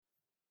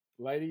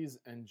Ladies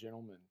and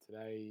gentlemen,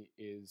 today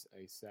is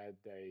a sad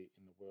day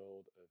in the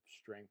world of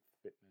strength,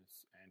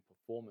 fitness, and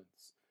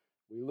performance.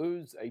 We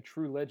lose a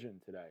true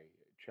legend today,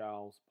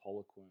 Charles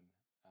Poliquin.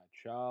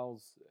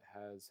 Charles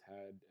has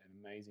had an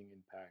amazing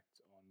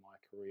impact on my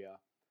career,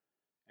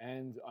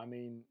 and I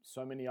mean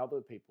so many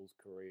other people's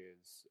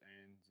careers.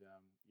 And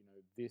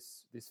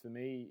this for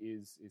me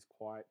is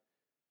quite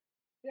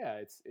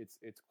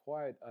it's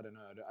quite, I don't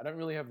know. I don't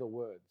really have the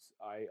words.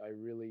 I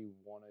really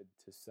wanted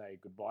to say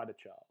goodbye to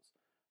Charles.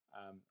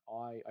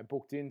 I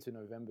booked into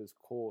November's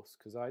course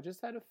because I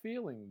just had a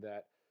feeling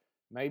that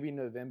maybe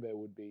November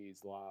would be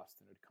his last,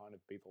 and it'd kind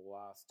of be the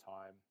last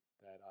time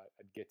that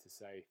I'd get to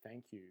say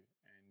thank you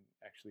and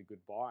actually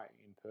goodbye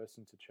in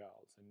person to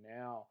Charles. And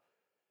now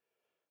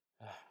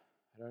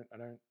I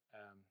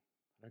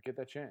don't get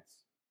that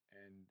chance.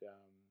 And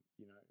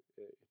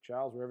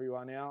Charles, wherever you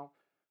are now,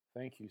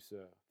 thank you,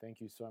 sir.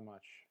 Thank you so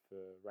much for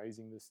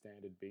raising the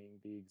standard, being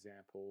the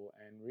example,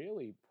 and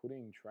really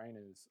putting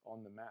trainers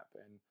on the map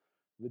and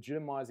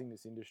legitimizing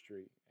this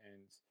industry.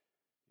 And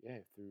yeah,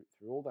 through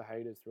all the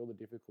haters, through all the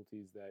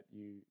difficulties that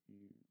you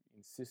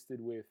insisted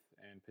with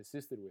and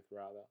persisted with,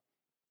 rather,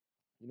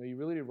 you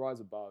really did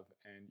rise above,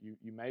 and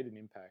you made an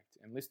impact.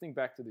 And listening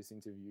back to this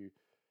interview,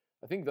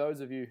 I think those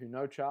of you who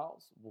know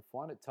Charles will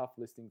find it tough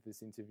listening to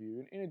this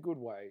interview in a good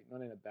way,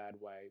 not in a bad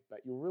way,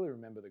 but you'll really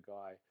remember the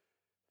guy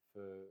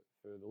for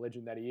the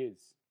legend that he is.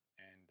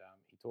 And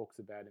he talks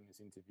about in this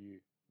interview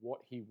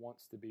what he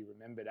wants to be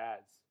remembered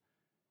as.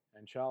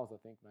 And Charles, I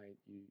think, mate,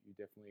 you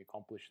definitely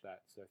accomplished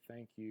that. So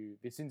thank you.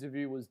 This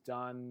interview was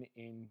done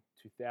in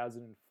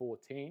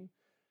 2014,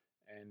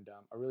 and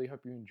I really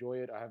hope you enjoy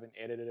it. I haven't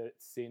edited it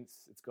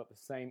since. It's got the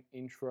same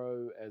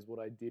intro as what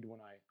I did when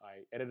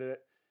I edited it.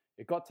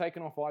 It got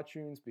taken off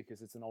iTunes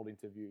because it's an old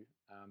interview,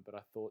 but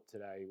I thought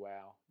today,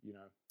 wow,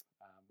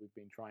 we've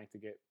been trying to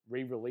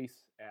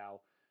re-release our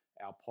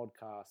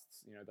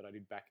podcasts, that I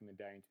did back in the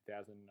day in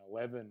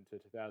 2011 to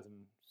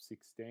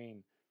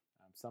 2016.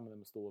 Some of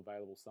them are still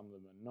available, some of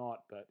them are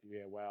not. But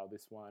yeah, wow,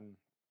 this one,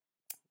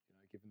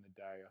 given the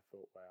day, I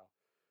thought, wow,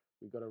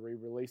 we've got to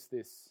re-release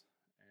this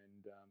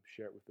and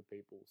share it with the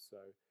people. So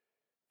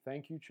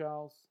thank you,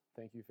 Charles.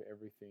 Thank you for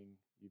everything.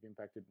 You've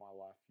impacted my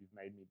life. You've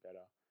made me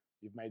better.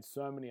 You've made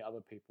so many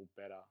other people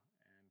better.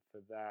 And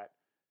for that,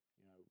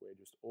 we're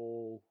just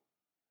all,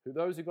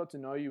 those who got to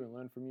know you and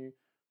learn from you,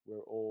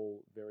 we're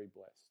all very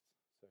blessed.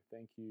 So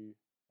thank you.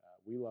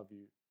 We love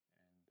you.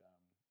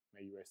 And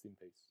may you rest in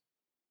peace.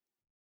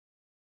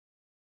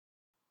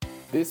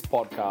 This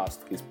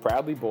podcast is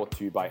proudly brought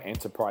to you by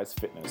Enterprise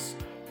Fitness,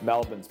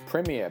 Melbourne's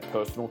premier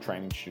personal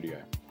training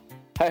studio.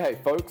 Hey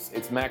folks,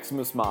 it's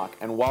Maximus Mark,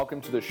 and welcome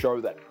to the show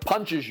that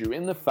punches you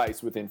in the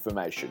face with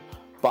information,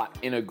 but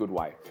in a good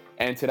way.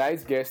 And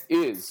today's guest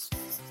is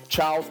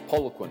Charles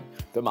Poliquin,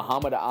 the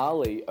Muhammad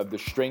Ali of the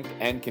strength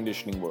and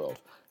conditioning world.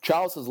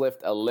 Charles has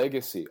left a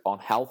legacy on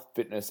health,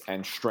 fitness,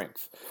 and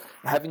strength.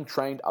 Having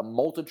trained a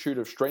multitude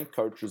of strength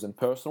coaches and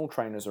personal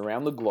trainers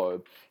around the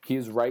globe, he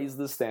has raised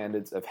the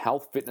standards of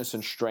health, fitness,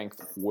 and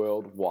strength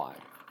worldwide.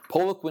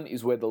 Poliquin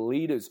is where the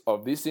leaders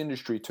of this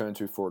industry turn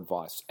to for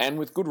advice, and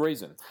with good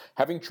reason.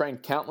 Having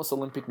trained countless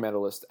Olympic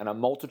medalists and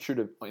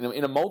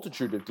in a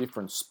multitude of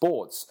different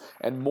sports,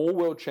 and more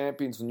world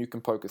champions than you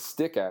can poke a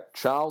stick at,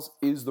 Charles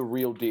is the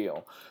real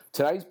deal.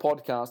 Today's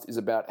podcast is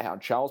about how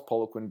Charles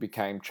Poliquin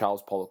became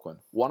Charles Poliquin,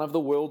 one of the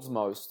world's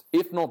most,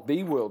 if not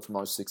the world's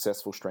most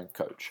successful strength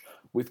coach.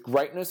 With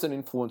greatness and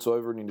influence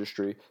over an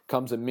industry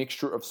comes a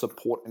mixture of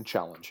support and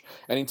challenge.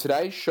 And in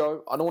today's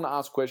show, I don't want to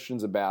ask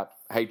questions about,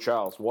 hey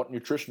Charles, what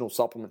nutritional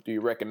supplement do you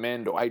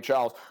recommend? Or hey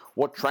Charles,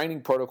 what training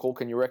protocol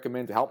can you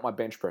recommend to help my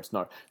bench press?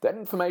 No, that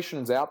information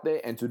is out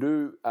there, and to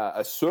do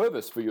a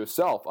service for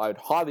yourself, I'd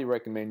highly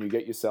recommend you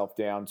get yourself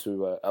down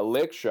to a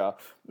lecture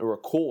or a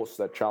course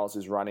that Charles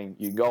is running.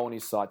 You go on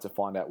his site to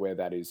find out where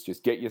that is.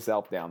 Just get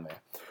yourself down there.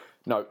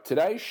 No,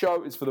 today's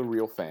show is for the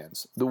real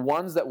fans, the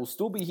ones that will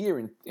still be here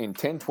in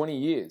 10, 20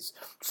 years.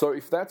 So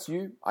if that's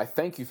you, I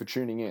thank you for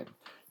tuning in.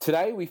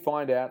 Today we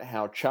find out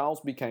how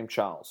Charles became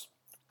Charles.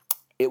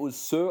 It was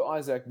Sir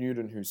Isaac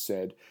Newton who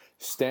said,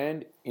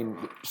 stand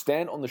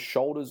on the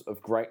shoulders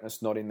of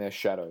greatness, not in their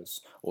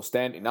shadows. Or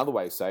another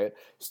way to say it,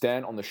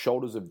 stand on the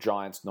shoulders of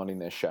giants, not in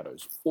their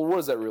shadows. Well, what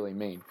does that really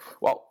mean?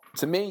 Well,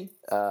 to me,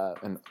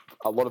 and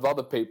a lot of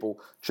other people,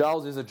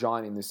 Charles is a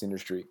giant in this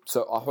industry.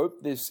 So I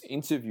hope this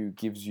interview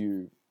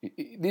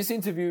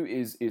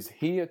is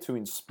here to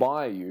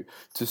inspire you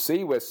to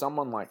see where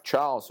someone like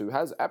Charles, who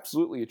has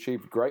absolutely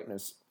achieved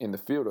greatness in the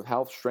field of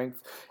health,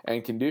 strength,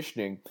 and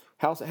conditioning,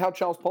 how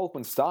Charles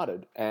Poliquin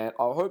started. And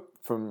I hope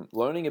from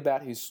learning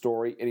about his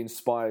story, it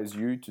inspires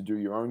you to do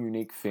your own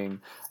unique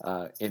thing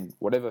in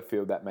whatever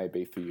field that may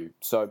be for you.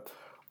 So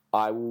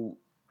I will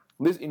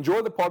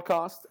enjoy the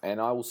podcast,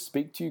 and I will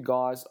speak to you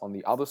guys on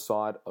the other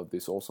side of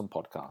this awesome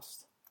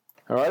podcast.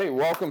 Alrighty,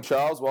 welcome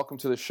Charles, welcome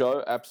to the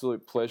show.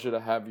 Absolute pleasure to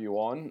have you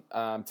on.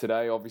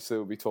 Today, obviously,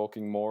 we'll be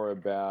talking more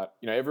about,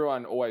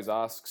 everyone always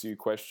asks you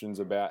questions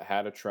about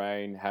how to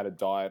train, how to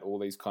diet, all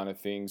these kind of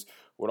things.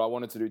 What I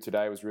wanted to do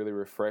today was really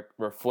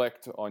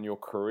reflect on your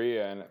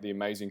career and the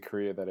amazing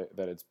career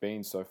that it's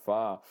been so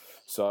far.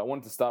 So I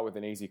wanted to start with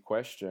an easy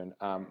question.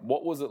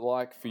 What was it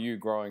like for you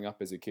growing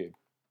up as a kid?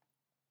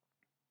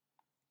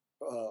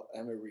 Well,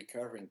 I'm a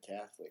recovering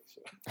Catholic,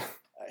 so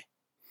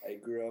I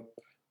grew up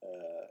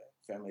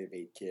family of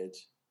 8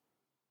 kids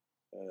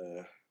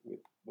with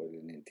what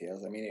it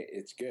entails. I mean,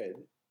 it's good.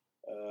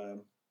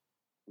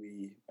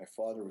 My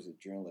father was a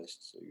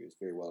journalist, so he was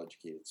very well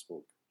educated,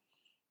 spoke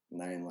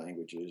 9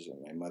 languages,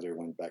 and my mother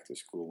went back to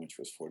school when she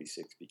was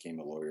 46, became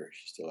a lawyer.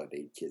 She still had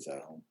 8 kids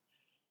at home.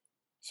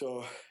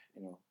 So,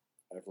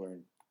 I've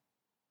learned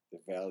the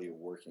value of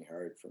working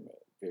hard from a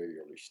very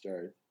early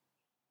start.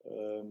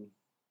 It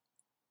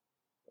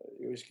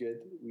was good.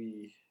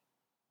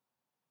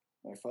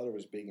 My father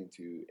was big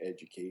into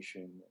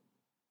education.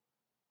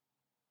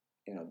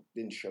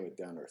 Didn't shove it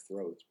down our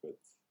throats, but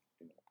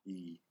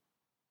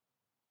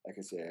like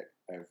I say,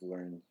 I've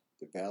learned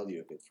the value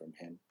of it from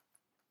him.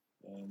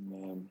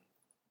 And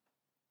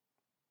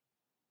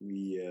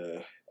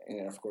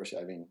and of course,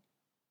 having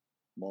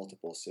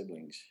multiple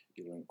siblings,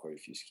 you learn quite a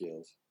few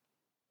skills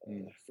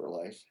for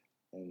life.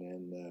 And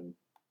then,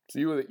 so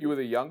you were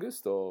the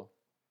youngest, or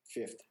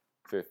fifth?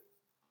 Fifth.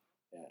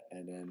 Yeah,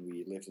 and then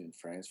we lived in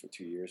France for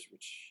 2 years,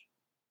 which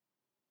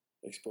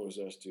exposed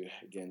us to,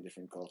 again,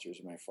 different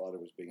cultures. My father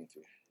was big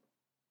into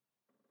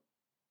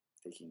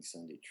taking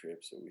Sunday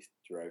trips, so we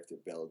drive to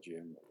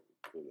Belgium,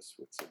 go to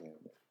Switzerland.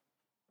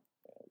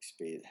 We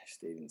stayed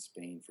in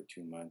Spain for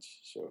 2 months.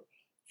 So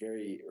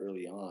very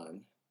early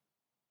on,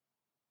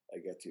 I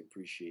got to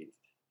appreciate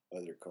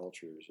other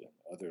cultures and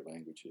other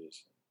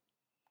languages.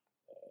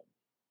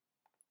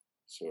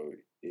 So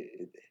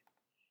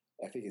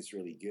I think it's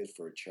really good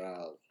for a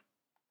child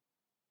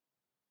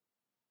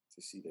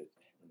to see that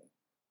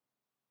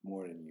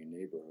more than your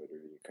neighborhood or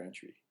your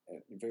country.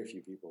 And very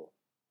few people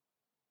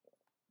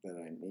that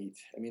I meet,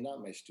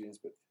 not my students,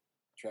 but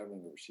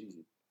traveling overseas,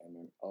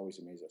 I'm always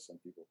amazed at some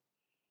people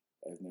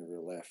have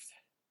never left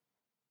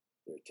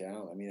their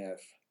town. I've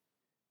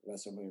had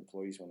some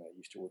employees when I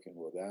used to work in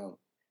Rhode Island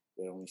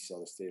that only saw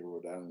the state of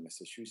Rhode Island and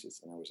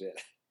Massachusetts, and that was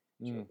it.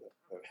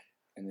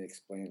 And they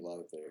explained a lot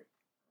of their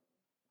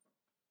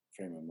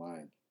frame of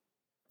mind.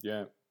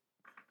 Yeah.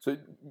 So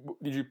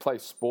did you play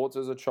sports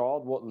as a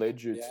child? What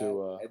led you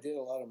to... I did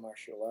a lot of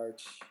martial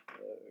arts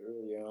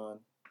early on.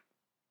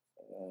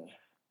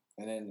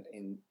 And then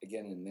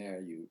in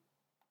there, you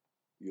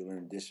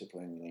learn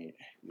discipline,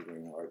 you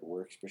learn hard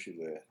work, especially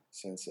the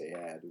sensei I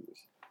had, who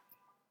was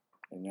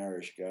an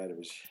Irish guy that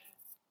was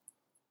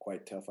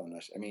quite tough on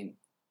us.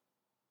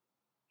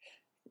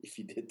 If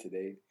you did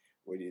today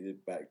what you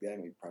did back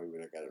then, we probably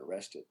would have got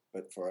arrested.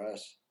 But for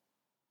us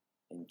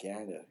in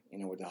Canada,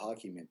 with the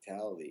hockey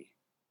mentality,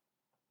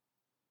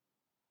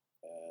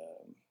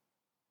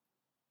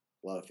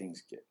 a lot of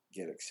things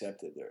get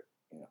accepted there.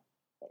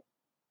 Like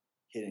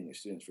hitting the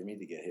students. For me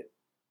to get hit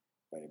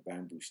by a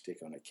bamboo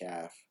stick on a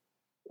calf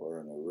or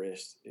on a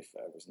wrist, if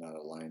I was not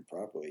aligned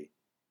properly,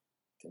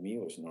 to me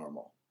it was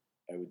normal.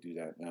 I would do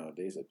that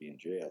nowadays. I'd be in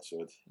jail. So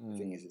the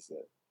thing is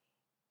that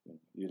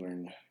you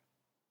learn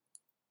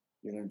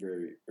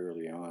very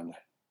early on.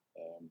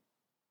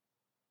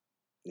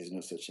 There's no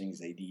such thing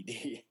as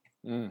ADD.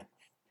 When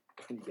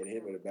you get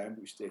hit with a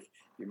bamboo stick,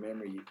 your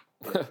memory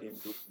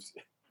improves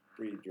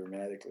pretty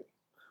dramatically.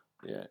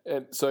 Yeah,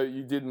 and so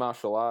you did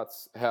martial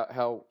arts.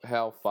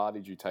 How far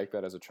did you take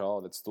that as a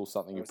child? It's still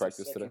something you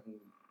practice today?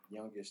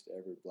 Youngest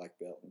ever black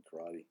belt in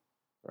karate.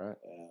 Right.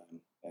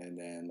 And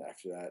then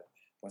after that,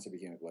 once I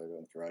became a black belt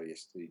in karate, I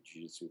studied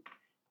jiu-jitsu,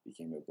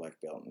 became a black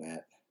belt in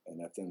that,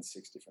 and I've done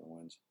 6 different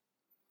ones.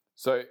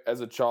 So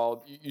as a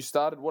child, you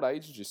started, what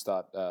age did you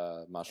start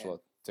martial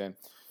arts? 10.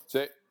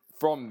 So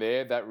from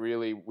there, that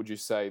really, would you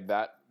say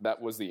that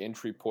was the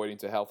entry point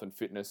into health and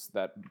fitness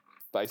that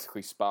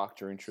basically sparked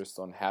your interest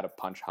on how to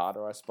punch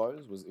harder, I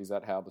suppose? Is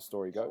that how the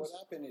story goes? So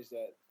what happened is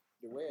that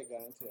the way I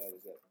got into that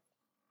is that,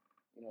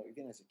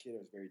 again, as a kid, I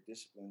was very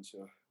disciplined.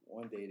 So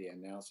one day they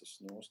announced a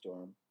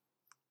snowstorm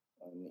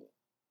on the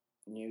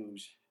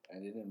news. I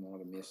didn't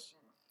want to miss.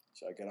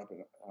 So I got up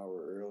an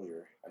hour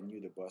earlier. I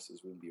knew the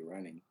buses wouldn't be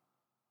running.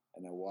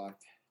 And I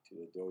walked to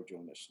the dojo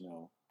in the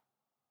snow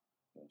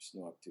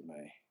up to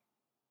my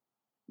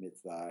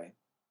mid-thigh.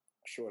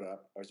 I showed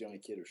up. I was the only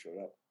kid who showed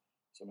up.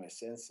 So my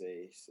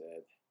sensei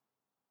said,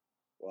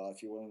 well,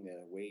 if you're willing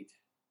to wait,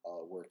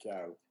 I'll work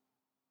out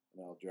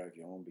and I'll drive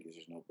you home because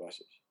there's no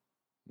buses.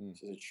 So I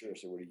said, sure.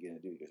 So what are you going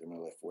to do? Because I'm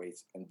going to lift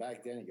weights. And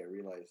back then, I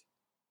realized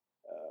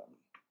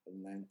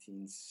in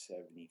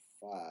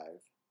 1975,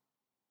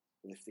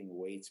 lifting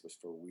weights was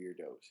for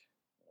weirdos.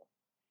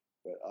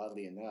 But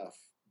oddly enough,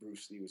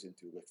 Bruce Lee was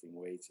into lifting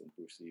weights, and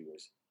Bruce Lee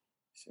was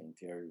saying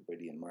to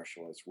everybody in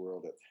martial arts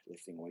world that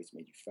lifting weights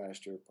made you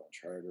faster,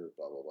 punch harder,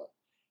 blah, blah, blah.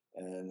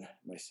 And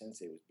my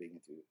sensei was big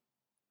into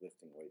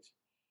lifting weights.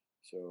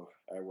 So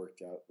I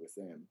worked out with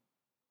him.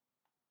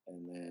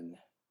 And then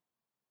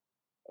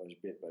was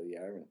bit by the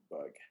iron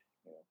bug.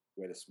 You know,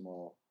 we had a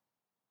small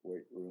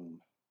weight room,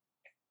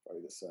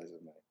 probably the size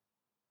of my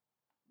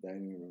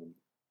dining room,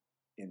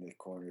 in the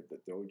corner of the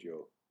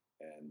dojo,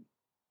 and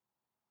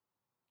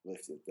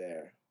lifted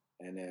there.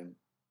 And then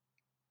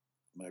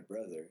my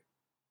brother,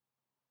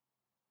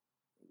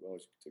 who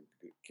always took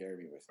good care of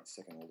me, was the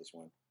second oldest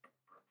one,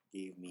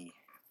 gave me,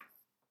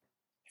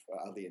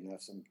 oddly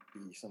enough,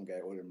 some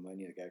guy owed him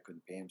money, the guy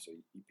couldn't pay him, so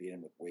he paid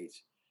him with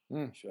weights.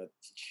 So I had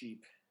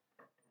cheap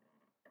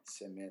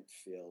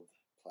cement-filled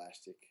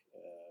plastic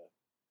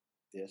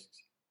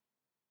discs.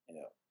 You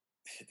know,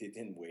 they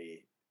didn't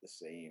weigh the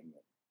same.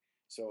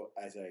 So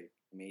as I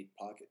made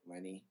pocket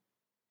money,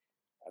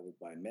 I would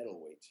buy metal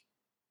weights.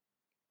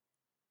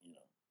 You know,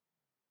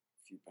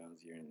 a few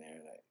pounds here and there,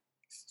 and I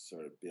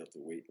sort of built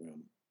a weight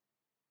room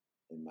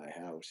in my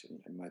house, in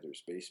my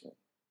mother's basement.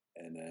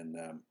 And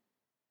then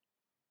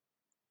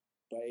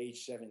by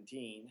age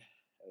 17,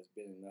 I was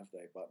big enough that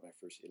I bought my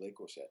first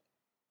Eleiko set.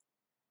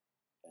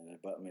 And I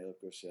bought my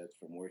Eleiko set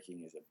from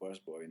working as a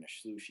busboy in a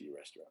sushi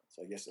restaurant.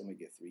 So I guess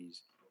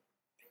Omega-3s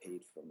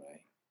paid for my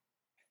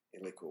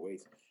Eleiko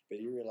weights.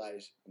 But you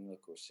realize an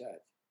Eleiko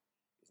set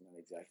is not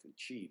exactly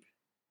cheap.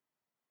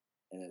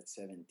 And at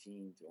 17,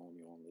 to own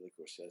your own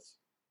Eleiko sets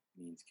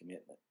means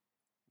commitment.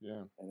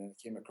 Yeah. And then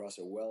I came across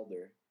a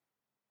welder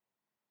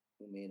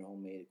who made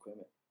homemade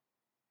equipment.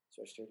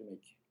 So I started to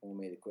make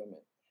homemade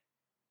equipment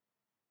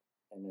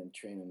and then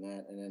train on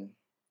that. And then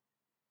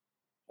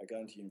I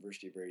got into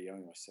university very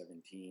young. I was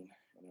 17,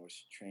 and I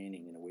was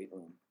training in a weight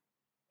room.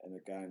 And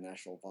the guy on the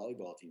national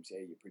volleyball team said,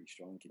 "Hey, you're pretty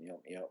strong. Can you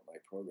help me out with my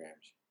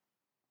programs?"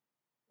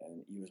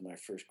 And he was my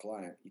first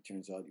client. He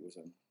turns out he was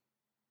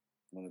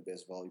one of the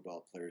best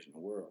volleyball players in the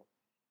world.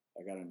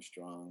 I got him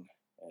strong,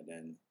 and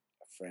then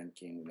a friend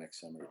came the next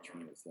summer to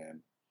train with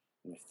them,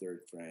 and a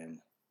third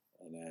friend.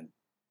 And then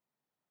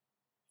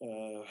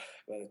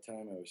by the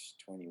time I was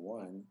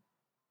 21,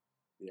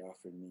 they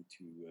offered me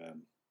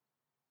to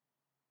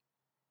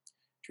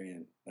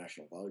train a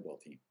national volleyball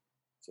team.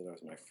 So that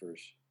was my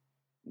first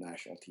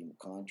national team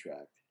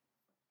contract.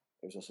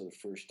 It was also the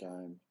first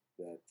time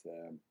that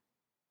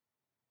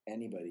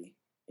anybody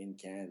in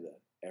Canada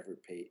ever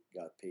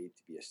got paid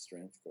to be a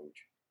strength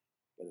coach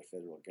by the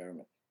federal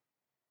government.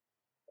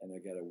 And I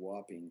got a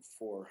whopping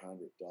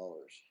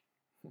 $400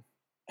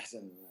 as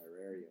an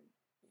honorarium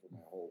for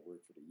my whole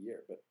work for the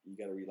year. But you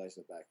got to realize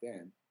that back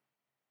then,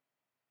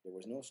 there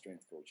was no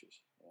strength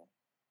coaches. You know?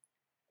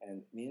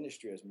 And the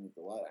industry has moved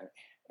a lot. I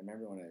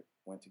remember when I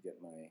went to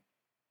get my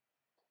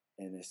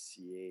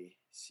NSCA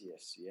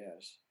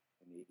CSCS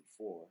in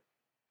 '84,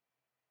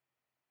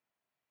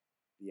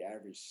 the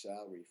average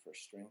salary for a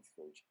strength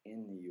coach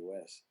in the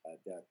U.S. at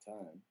that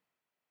time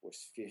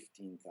was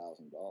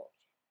 $15,000.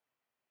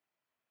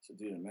 So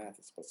do the math,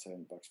 it's about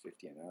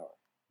 $7.50 an hour.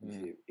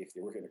 If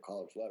they work at a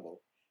college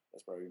level,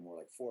 that's probably more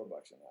like $4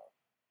 an hour.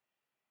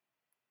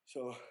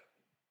 So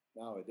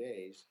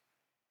nowadays,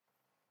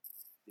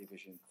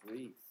 Division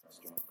III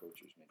strength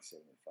coaches make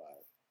 $75.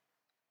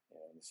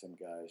 And some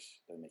guys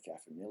that make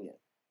 $500,000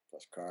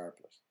 plus car,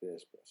 plus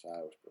this, plus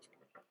house, plus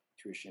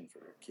tuition for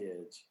their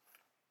kids,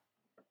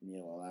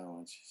 meal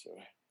allowance. So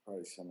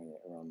probably something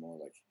around more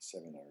like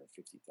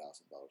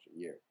 $750,000 a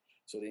year.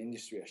 So the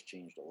industry has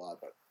changed a lot,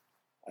 but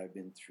I've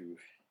been through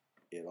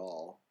it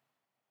all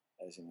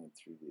as I went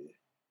through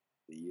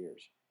the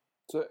years.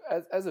 So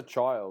as a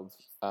child,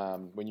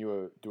 when you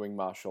were doing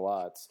martial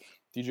arts,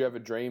 did you have a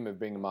dream of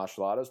being a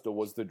martial artist, or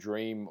was the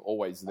dream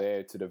always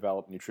there to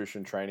develop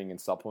nutrition training and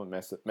supplement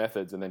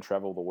methods and then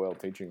travel the world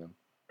teaching them?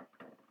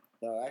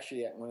 No,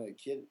 actually, when I was a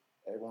kid,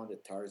 I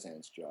wanted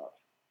Tarzan's job.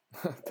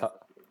 I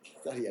thought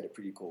he had a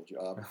pretty cool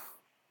job.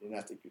 Didn't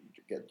have to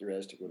get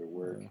dressed to go to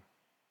work,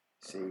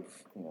 save,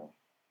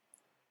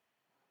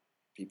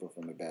 people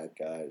from the bad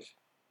guys,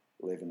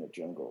 live in the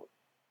jungle.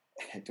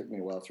 It took me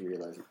a while to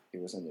realize it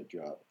wasn't a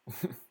job.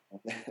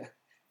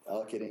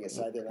 All kidding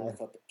aside, then I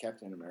thought that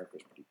Captain America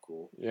was pretty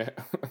cool. Yeah.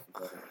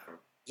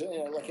 So,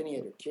 like any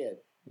other kid,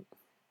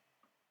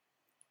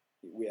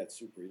 we had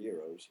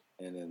superheroes,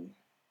 and then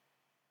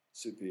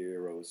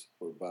superheroes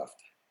were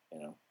buffed,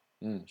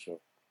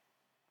 So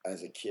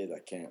as a kid, I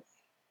can't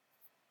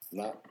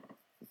not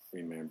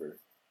remember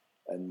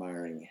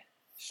admiring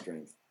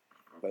strength.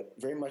 But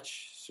very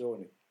much so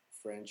in the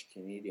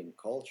French-Canadian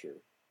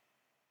culture,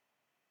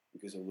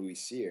 because of Louis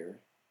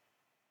Cyr,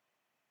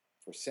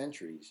 for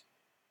centuries,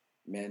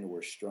 men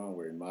were strong,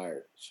 were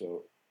admired.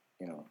 So,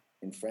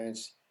 in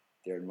France,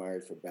 they're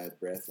admired for bad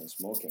breath and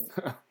smoking.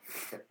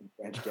 In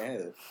French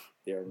Canada,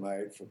 they're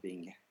admired for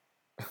being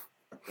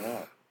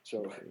strong.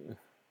 So,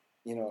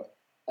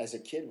 as a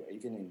kid,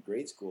 even in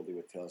grade school, they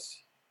would tell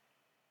us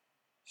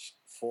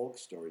folk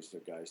stories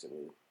of guys that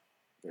were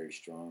very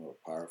strong or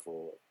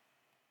powerful.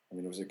 I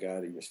mean, there was a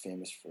guy that was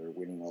famous for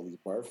winning all these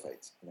bar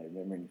fights. And I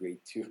remember in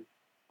grade 2,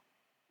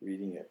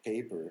 reading a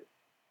paper,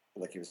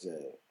 like it was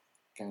a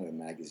kind of a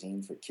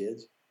magazine for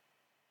kids,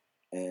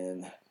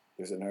 and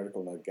there's an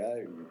article on a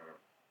guy who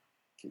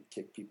could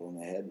kick people in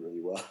the head really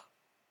well,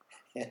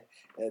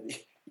 and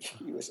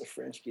he was a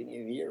French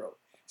Canadian hero.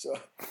 So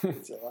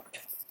it's a lot.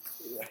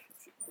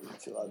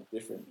 it's a lot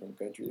different from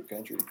country to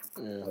country.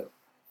 Yeah.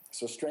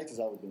 So strength has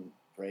always been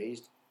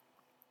praised.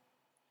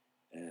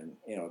 And,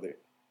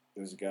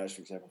 those guys,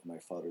 for example, from my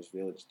father's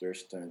village, their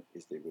stunt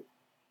is they would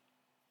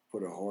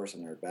put a horse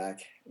on their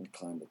back and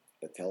climb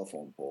a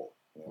telephone pole,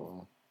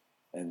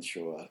 and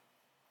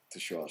to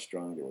show how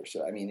strong they were.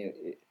 So, I mean,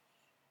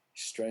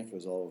 strength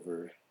was all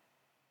over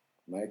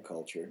my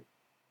culture.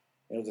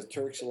 The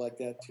Turks are like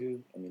that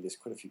too. I mean, there's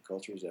quite a few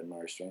cultures that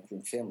admire strength.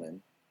 In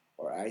Finland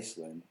or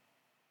Iceland,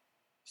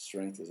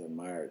 strength is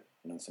admired.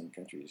 In some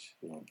countries,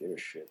 they don't give a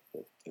shit.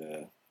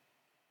 But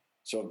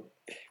so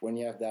when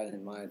you have that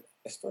in mind,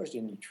 as far as the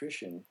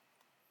nutrition,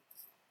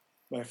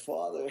 my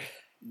father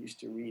used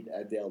to read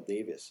Adele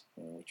Davis,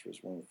 which was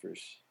one of the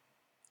first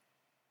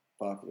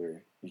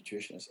popular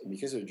nutritionists. And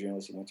because of a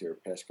journalist, he went to her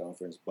press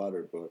conference, bought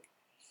her book,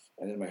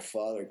 and then my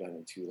father got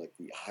into like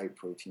the high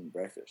protein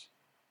breakfast.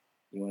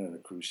 He went on a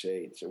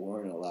crusade, so we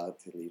weren't allowed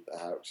to leave the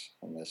house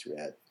unless we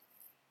had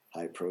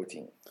high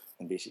protein.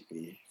 And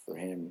basically, for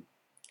him,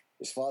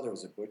 his father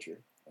was a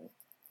butcher, right?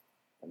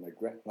 And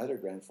my other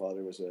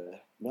grandfather was a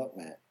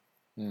milkman.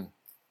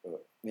 So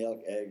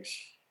milk, eggs,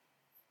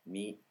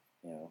 meat,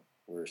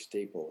 were a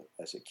staple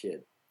as a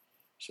kid.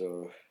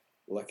 So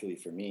luckily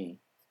for me,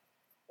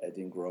 I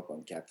didn't grow up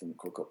on Captain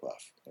Cocoa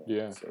Puff.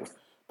 Yeah. So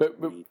but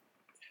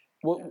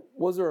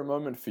was there a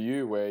moment for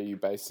you where you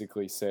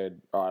basically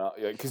said, all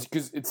right,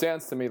 because it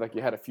sounds to me like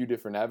you had a few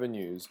different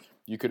avenues.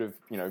 You could have,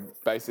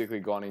 basically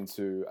gone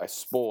into a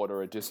sport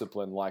or a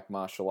discipline like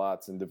martial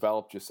arts and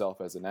developed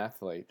yourself as an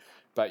athlete,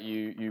 but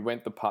you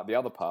went the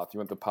other path. You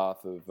went the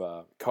path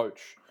of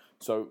coach.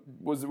 So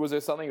was there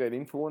something that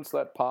influenced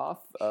that path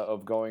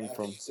of going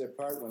from? It's the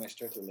part when I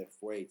started to lift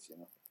weights.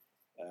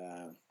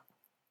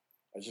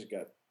 I just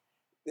got.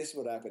 This is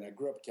what happened. I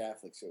grew up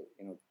Catholic, so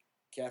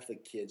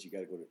Catholic kids, you got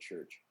to go to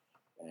church,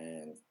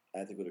 and I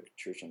had to go to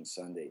church on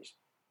Sundays,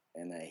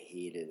 and I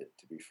hated it,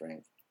 to be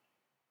frank.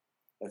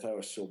 I thought it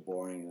was so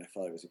boring, and I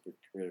thought it was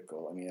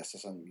hypocritical. I mean, I saw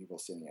some people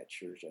sitting at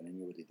church, and I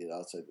knew what they did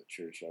outside the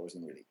church. I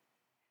wasn't really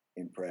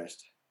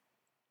impressed.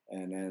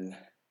 And then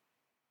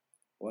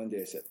one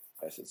day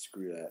I said,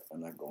 screw that,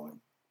 I'm not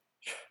going.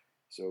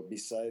 So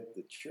beside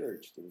the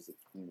church, there was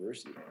a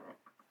university,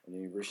 and the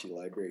university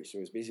library. So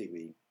it was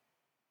basically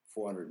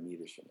 400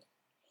 meters from it.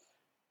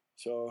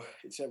 So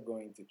instead of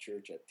going to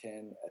church at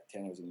 10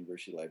 I was in the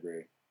university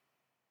library.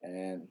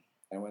 And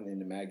I went in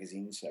the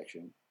magazine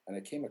section, and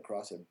I came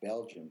across a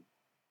Belgian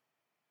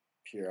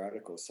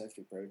periodical,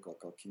 scientific periodical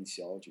called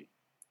Kinesiology.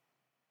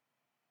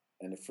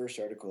 And the first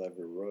article I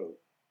ever wrote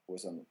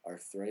was on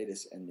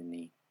arthritis and the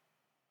knee.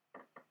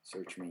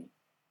 Search me.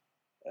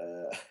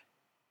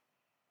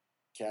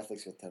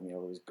 Catholics will tell me, it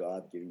was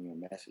God giving you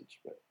a message,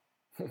 but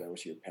that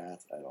was your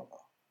path. I don't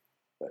know.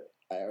 But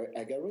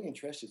I got really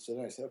interested. So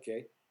then I said,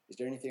 okay, is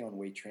there anything on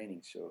weight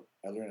training? So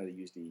I learned how to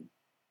use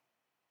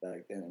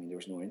back then, there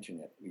was no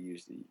internet. We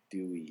used the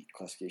Dewey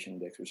Classification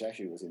Index, which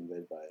actually was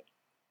invented by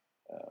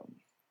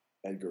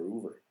Edgar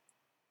Hoover,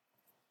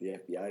 the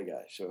FBI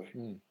guy. So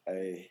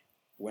I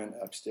went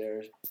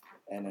upstairs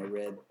and I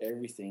read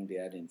everything they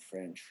had in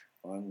French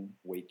on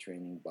weight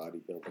training,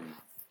 bodybuilding,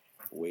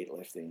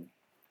 weightlifting.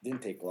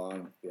 Didn't take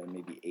long. They had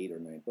maybe 8 or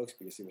 9 books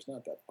because it was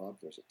not that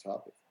popular as a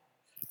topic.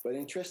 But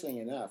interestingly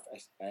enough,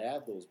 I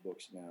have those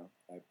books now.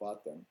 I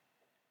bought them.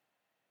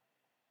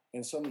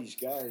 And some of these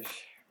guys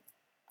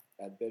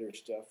had better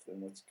stuff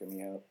than what's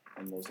coming out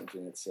on those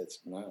internet sites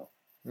now.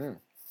 For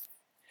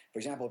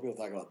example, people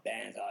talk about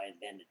bands. I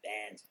invented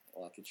bands.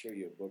 Well, I could show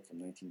you a book from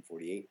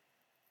 1948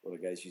 where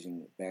the guy's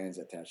using bands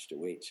attached to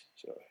weights.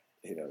 So,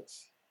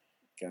 it's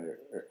kind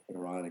of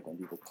ironic when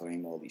people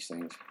claim all these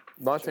things.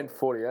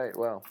 1948,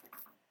 wow.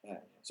 Yeah.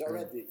 So I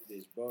read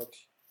these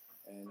books,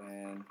 and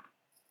then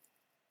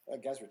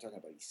guys were talking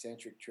about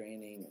eccentric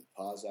training and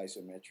pause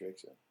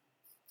isometrics.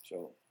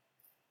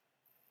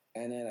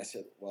 And then I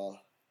said,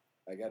 well,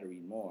 I got to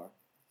read more.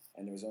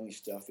 And there was only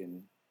stuff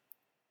in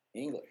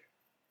English.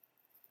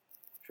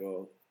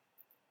 So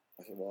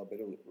I said, well, I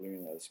better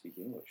learn how to speak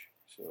English.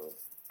 So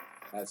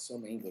I had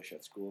some English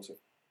at school, so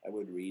I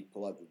would read,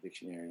 pull out the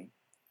dictionary.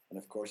 And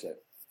of course,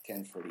 at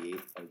 10:48,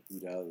 I'd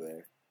boot out of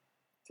there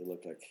to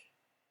look like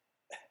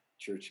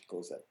church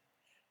closed at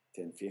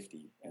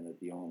 10:50, and I'd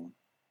be home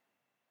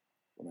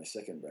for my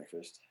second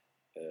breakfast.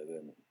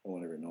 Then no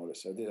one ever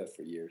noticed. So I did that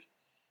for years.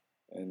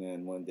 And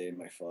then one day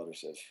my father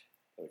says,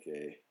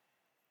 okay,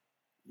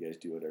 you guys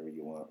do whatever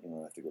you want. You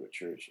don't have to go to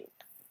church.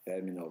 That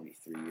had been only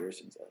 3 years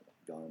since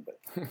I've gone, but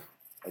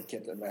I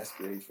kept that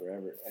masquerade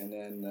forever. And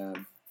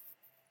then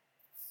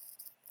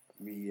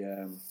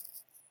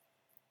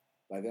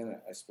by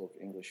then I spoke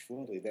English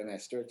fluently. Then I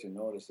started to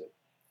notice that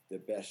the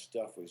best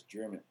stuff was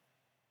German.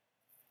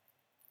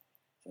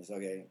 So I said,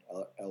 okay,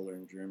 I'll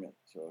learn German.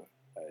 So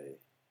I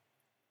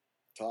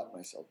taught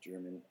myself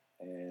German,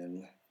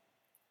 and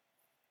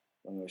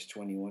when I was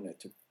 21, I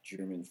took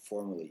German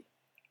formally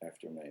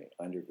after my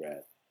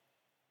undergrad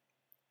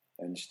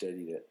and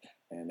studied it.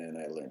 And then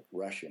I learned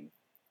Russian,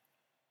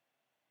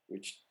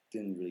 which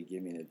didn't really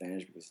give me an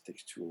advantage because it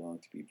takes too long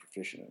to be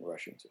proficient in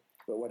Russian.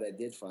 But what I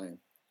did find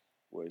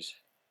was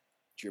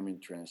German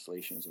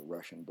translations of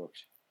Russian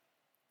books.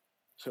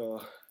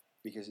 So,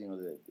 because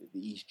the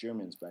East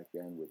Germans back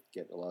then would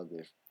get a lot of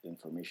their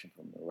information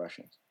from the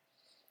Russians,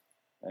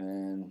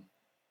 and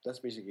that's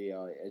basically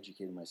how I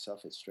educated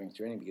myself at strength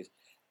training. Because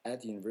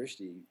at the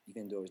university,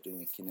 even though I was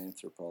doing a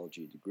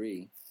kinanthropology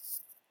degree,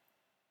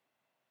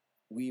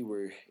 we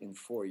were in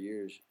 4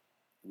 years.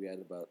 We had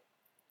about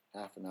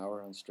half an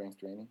hour on strength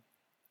training.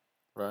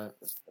 Right.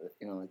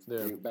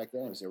 Back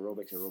then it was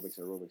aerobics.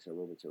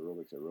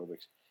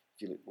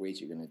 If you lift weights,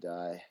 you're going to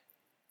die.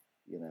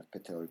 You're going to have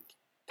patellar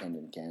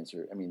tendon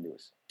cancer. I mean, there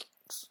was.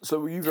 So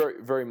were you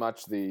very, very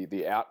much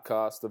the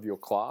outcast of your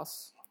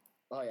class?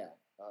 Oh yeah.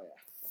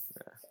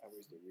 I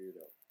was the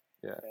weirdo.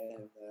 Yeah.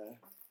 And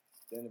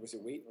then there was a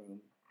weight room,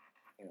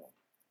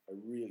 a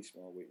really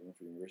small weight room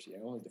for the university,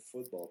 and only the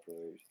football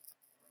players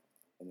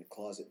and the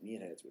closet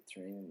meatheads would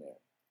train in there.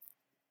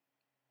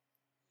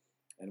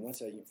 And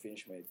once I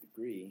finished my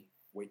degree,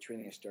 weight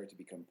training had started to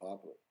become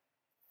popular.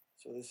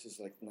 So this is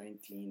like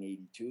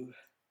 1982.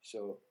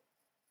 So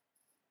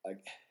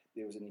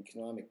there was an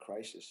economic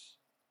crisis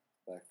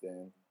back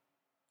then.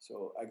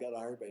 So I got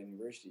hired by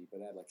university,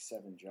 but I had like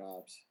 7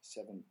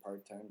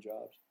 part-time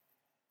jobs.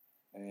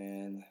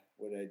 And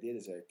what I did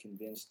is I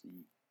convinced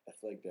the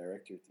athletic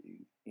director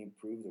to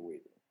improve the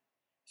weight room.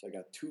 So I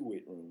got 2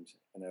 weight rooms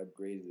and I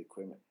upgraded the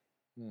equipment.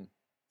 So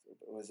it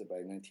was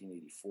about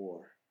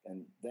 1984.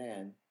 And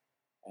then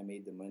I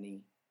made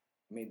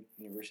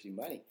university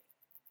money.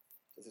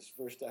 So this is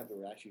the first time they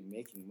were actually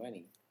making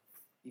money.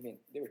 Even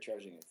they were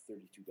charging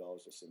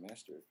 $32 a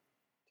semester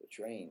to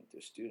train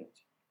their students,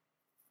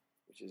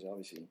 which is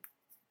obviously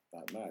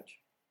not much,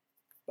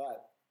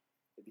 but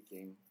it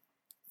became,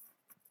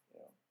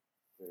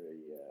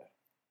 very,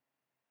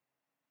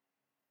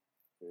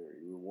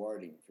 very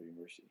rewarding for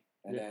university.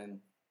 And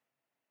then,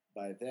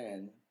 by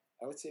then,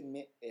 I would say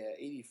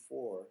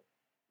 84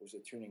 was a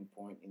turning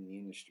point in the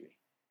industry.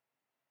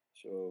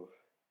 So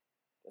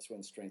that's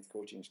when strength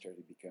coaching started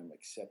to become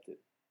accepted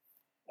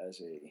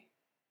as a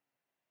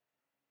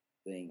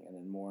thing, and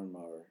then more and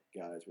more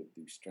guys would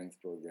do strength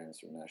programs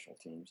for national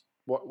teams.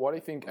 What do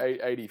you think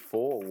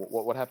 84?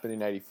 What happened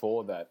in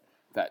 84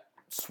 that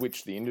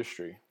switched the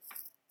industry?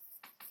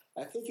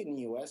 I think in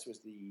the U.S. was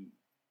the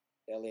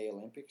LA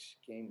Olympics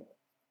came,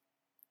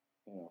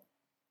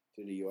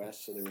 to the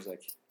U.S. So there was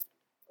like,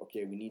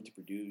 okay, we need to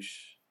produce.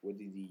 What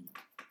do the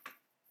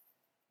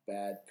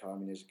bad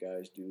communist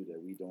guys do that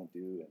we don't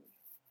do? And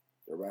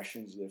the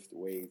Russians lift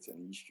weights,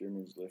 and East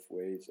Germans lift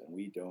weights, and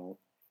we don't,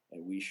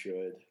 and we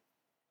should.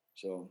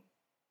 So,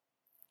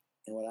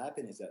 and what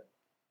happened is that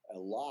a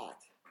lot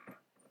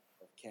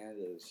of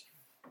Canada's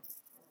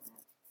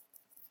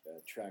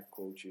track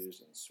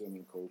coaches and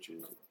swimming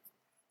coaches,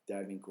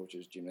 diving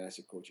coaches,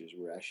 gymnastic coaches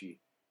were actually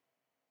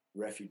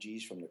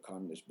refugees from the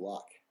communist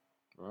bloc.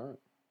 Right.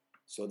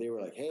 So they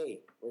were like, hey,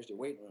 where's the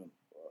weight room?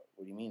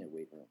 What do you mean a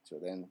weight room? So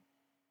then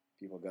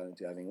people got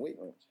into having weight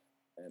rooms.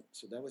 And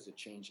so that was a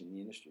change in the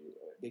industry,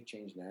 a big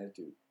change in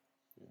attitude.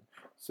 Yeah.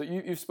 So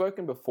you've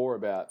spoken before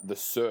about the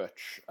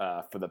search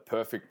for the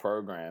perfect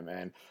program,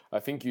 and I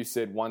think you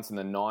said once in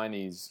the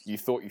 90s you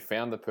thought you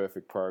found the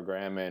perfect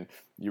program, and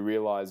you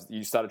realized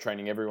you started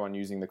training everyone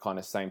using the kind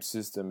of same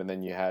system, and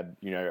then you had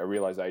a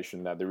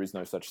realization that there is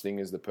no such thing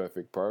as the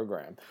perfect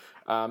program.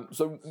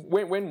 So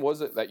when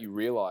was it that you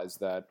realized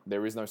that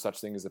there is no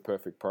such thing as the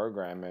perfect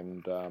program?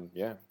 And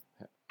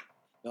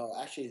No,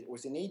 actually, it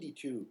was in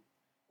 '82.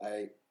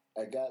 I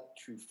got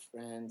through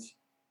friends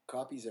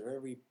copies of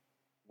every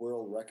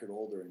world record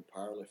holder in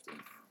powerlifting,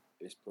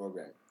 this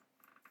program.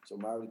 So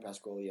Marley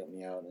Pasquale helped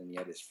me out, and he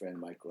had his friend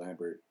Mike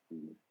Lambert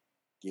who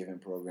gave him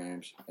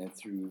programs, and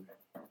through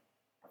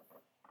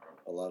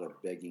a lot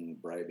of begging,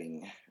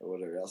 bribing, or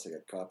whatever else, I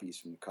got copies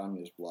from the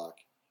communist bloc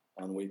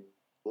on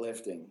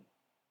weightlifting.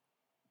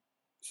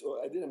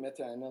 So I did a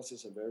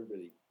meta-analysis of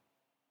everybody,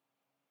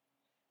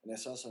 and I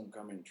saw some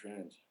common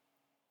trends.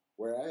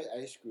 Where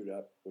I screwed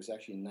up was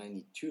actually in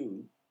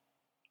 '92,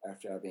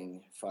 after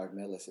having 5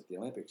 medalists at the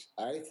Olympics.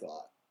 I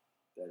thought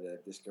that I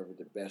discovered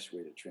the best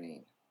way to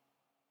train.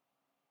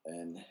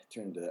 And it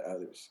turned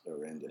out it was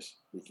horrendous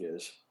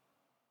because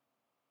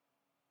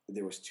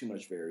there was too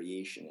much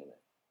variation in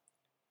it.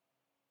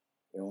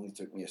 It only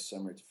took me a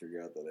summer to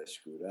figure out that I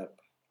screwed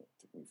up. It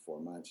took me 4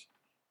 months.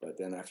 But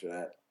then after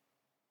that,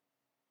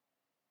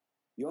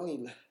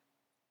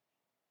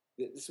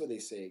 this is what they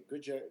say,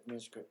 good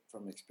judgments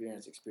from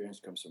experience. Experience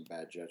comes from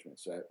bad judgment.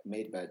 So I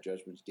made bad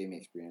judgments, gave me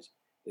experience,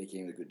 they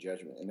came to good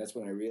judgment. And that's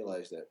when I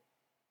realized that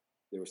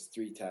there was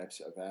 3 types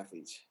of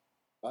athletes.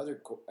 I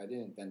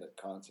didn't invent that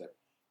concept.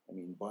 I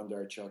mean,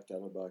 Bondarchuk talked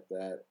about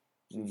that.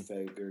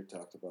 Fager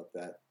talked about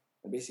that.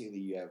 And basically,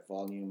 you have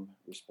volume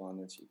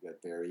respondents, you've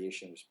got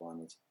variation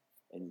respondents,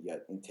 and you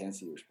got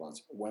intensity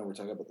response. When we're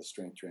talking about the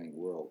strength training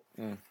world.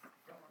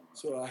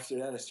 So after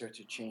that, I started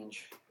to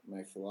change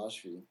my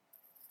philosophy.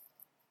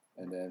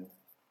 And then,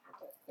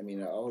 I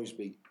mean, I've always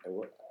been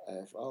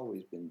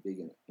big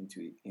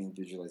into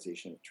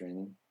individualization of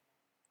training.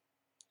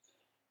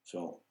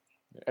 So,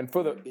 and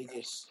for the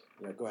biggest,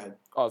 go ahead.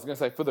 I was going to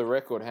say, for the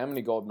record, how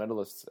many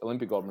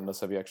Olympic gold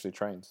medalists have you actually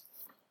trained?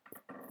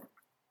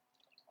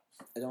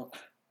 I don't.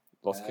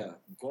 Lost count.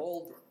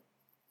 Gold,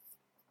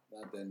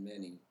 not that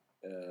many.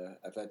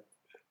 I've had.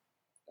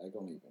 I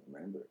don't even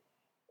remember.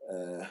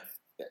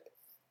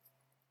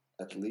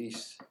 At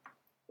least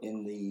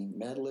in the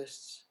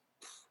medalists,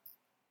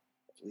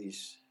 at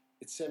least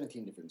it's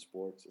 17 different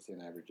sports. It's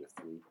an average of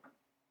 3,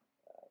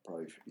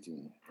 probably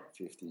between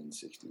 50 and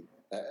 60.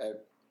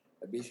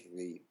 I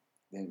basically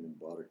didn't even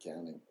bother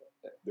counting.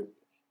 The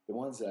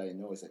ones that I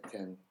know is at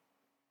 10.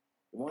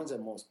 The ones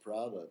I'm most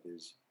proud of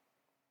is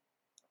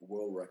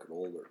world record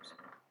holders,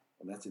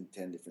 and that's in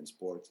 10 different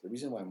sports. The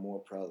reason why I'm more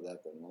proud of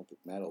that than Olympic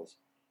medals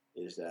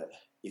is that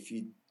if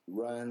you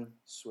run,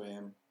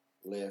 swim,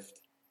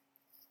 lift,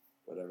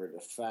 whatever,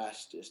 the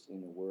fastest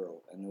in the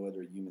world, and no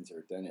other humans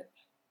ever done it,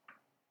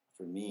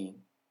 for me,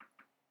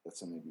 that's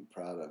something to be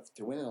proud of.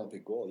 To win an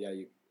Olympic gold, yeah,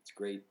 it's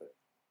great, but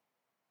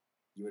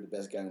you were the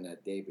best guy on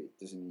that day, but it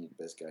doesn't mean you're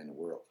the best guy in the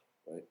world,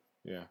 right?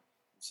 Yeah.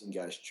 I've seen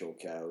guys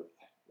choke out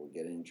or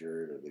get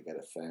injured or they got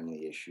a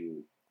family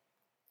issue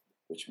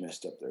which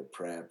messed up their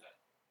prep,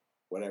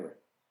 whatever.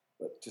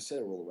 But to set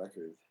a world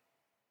record,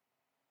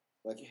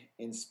 like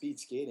in speed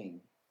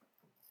skating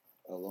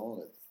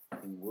alone,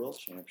 in world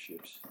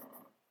championships,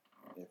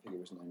 I think it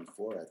was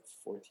 94, at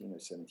 14 or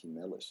 17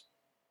 medalists.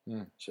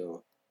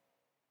 So,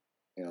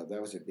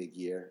 that was a big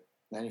year.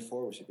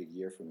 94 was a big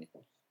year for me.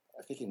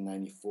 I think in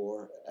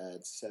 94, I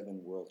had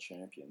 7 world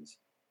champions,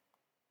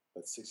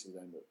 but 6 of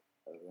them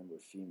were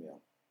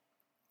female.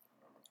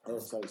 I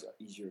always thought it was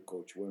easier to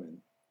coach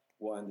women.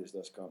 1, there's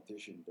less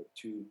competition, but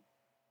 2,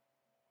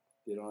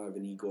 they don't have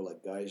an ego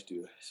like guys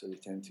do, so they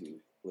tend to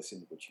listen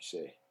to what you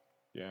say.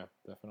 Yeah,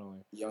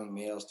 definitely. Young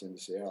males tend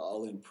to say,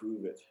 I'll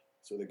improve it.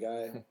 So the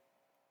guy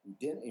who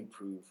didn't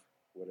improve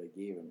what I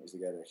gave him is the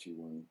guy that actually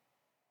won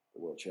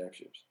the world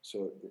championships.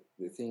 So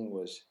the thing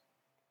was,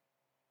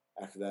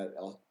 after that,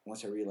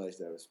 once I realized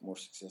that I was more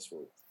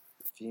successful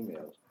with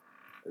females,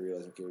 I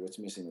realized, okay, what's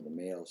missing with the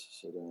males?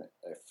 So then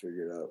I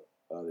figured out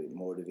how to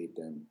motivate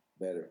them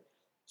better.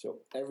 So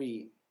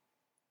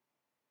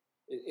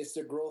it's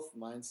the growth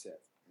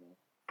mindset.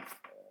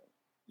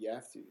 You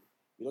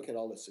look at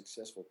all the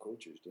successful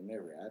coaches, they're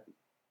never happy.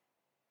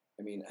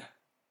 I mean,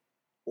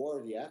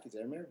 or the athletes.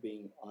 I remember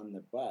being on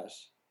the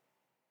bus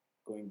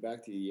going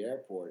back to the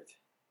airport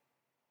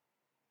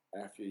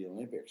after the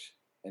Olympics,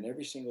 and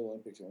every single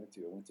Olympics I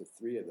went to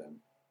 3 of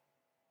them,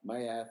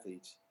 my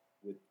athletes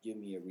would give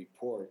me a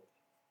report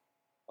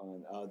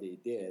on how they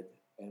did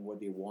and what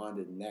they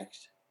wanted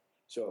next.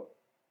 So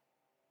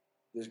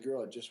this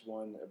girl had just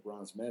won a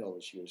bronze medal,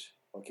 and she goes,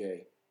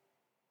 okay,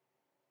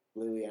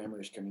 Lillehammer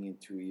is coming in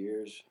 2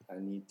 years. I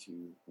need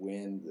to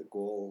win the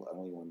gold. I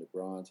only won the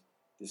bronze.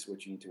 This is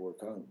what you need to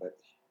work on. But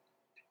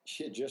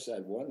she had just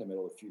had won the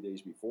medal a few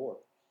days before,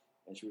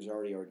 and she was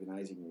already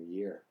organizing her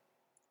year.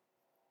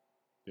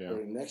 Yeah. For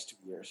the next 2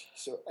 years.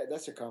 So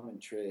that's a common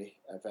trait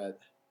I've had.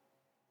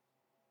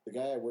 The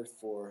guy I worked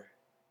for,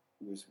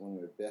 who was one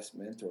of the best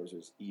mentors,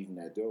 was Yves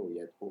Nadeau.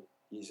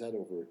 He's had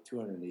over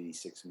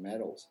 286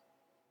 medals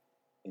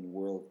in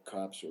World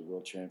Cups or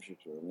World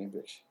Championships or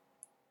Olympics.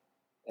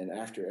 And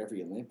after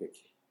every Olympic,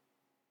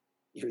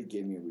 he would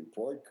give me a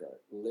report card,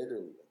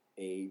 literally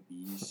A,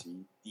 B,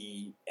 C,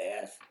 D,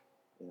 F,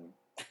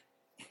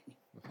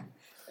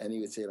 and he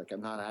would say,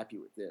 I'm not happy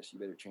with this. You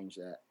better change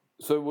that.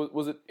 So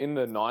was it in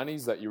the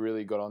 90s that you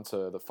really got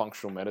onto the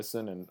functional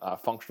medicine and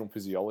functional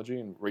physiology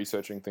and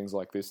researching things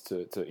like this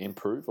to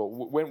improve? Or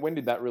when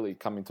did that really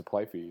come into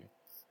play for you?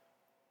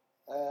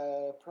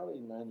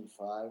 Probably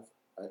 95.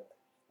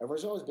 I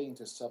was always big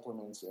into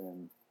supplements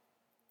and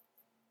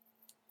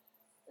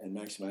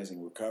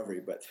maximizing recovery,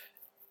 but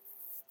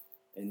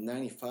in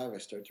 95 I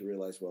started to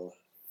realize, well,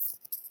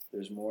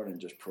 there's more than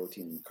just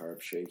protein and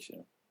carb shakes,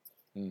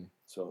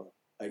 So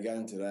I got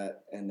into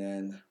that, and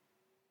then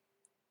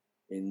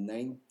in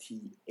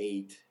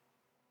 98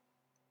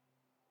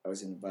 I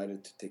was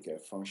invited to take a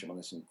functional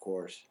medicine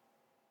course,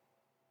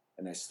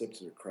 and I slipped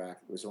through the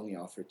crack. It was only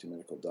offered to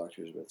medical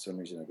doctors, but for some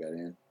reason I got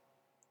in.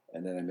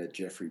 And then I met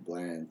Jeffrey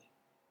Bland,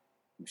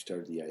 who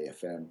started the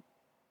IFM.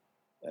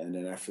 And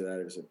then after that,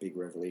 it was a big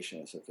revelation.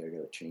 I said, okay, I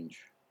got to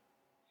change.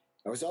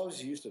 I was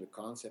always used to the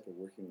concept of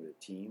working with a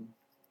team.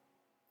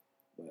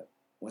 But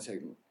once I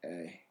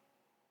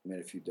met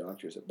a few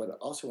doctors. But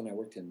also when I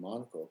worked in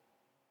Monaco,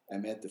 I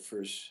met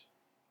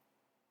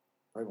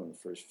probably one of the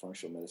first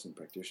functional medicine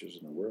practitioners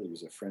in the world. He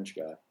was a French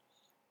guy.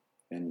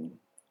 And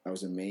I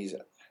was amazed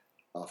at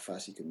how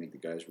fast he could make the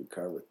guys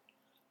recover.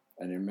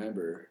 And I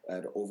remember I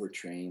had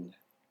overtrained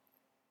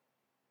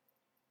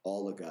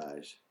all the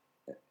guys,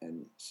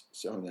 and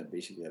some of them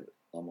basically had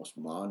almost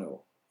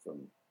mono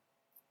from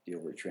the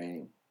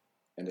overtraining.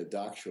 And the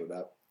doc showed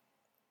up,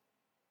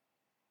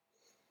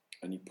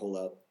 and he pulled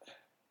out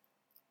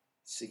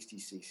 60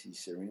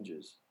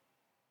 syringes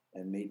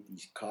and made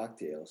these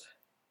cocktails.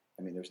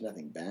 I mean, there's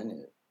nothing banned in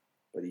it,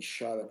 but he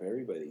shot up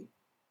everybody,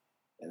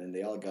 and then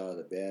they all got out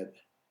of bed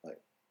like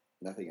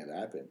nothing had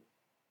happened.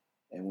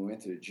 And we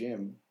went to the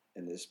gym,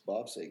 and this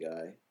bobsleigh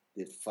guy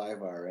did 5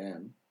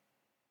 RM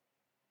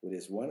with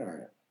his 1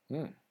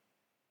 RM.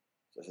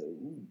 So I said,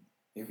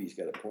 maybe he's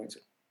got a point.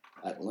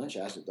 at lunch,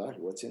 I asked the doctor,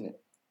 what's in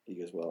it? He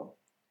goes, well,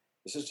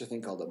 there's such a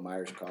thing called a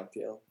Myers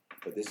cocktail,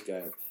 but this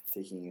guy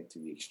taking it to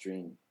the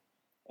extreme.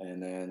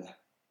 And then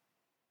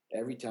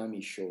every time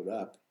he showed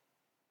up,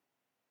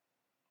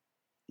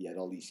 he had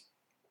all these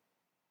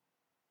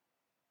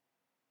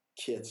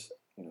kits,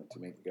 to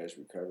make the guys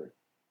recover.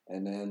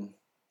 And then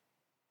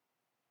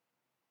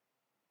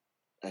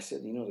I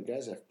said, the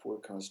guys have poor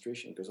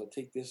concentration. He goes, I'll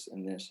take this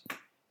and this.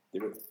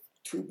 There were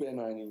 2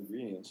 benign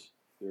ingredients.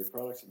 There are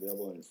products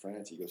available in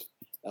France. He goes,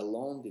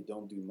 alone, they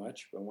don't do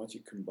much, but once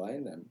you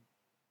combine them,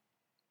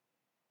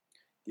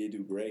 they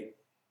do great.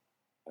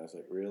 I was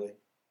like, really?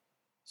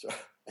 So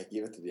I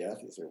gave it to the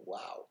athletes. I said,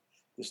 wow,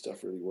 this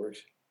stuff really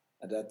works.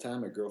 At that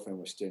time, my girlfriend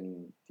was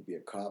studying to be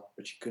a cop,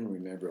 but she couldn't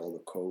remember all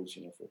the codes,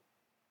 for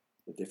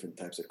the different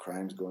types of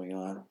crimes going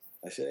on.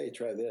 I said, hey,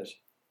 try this.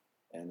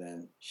 And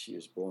then she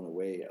was blown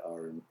away.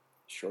 Our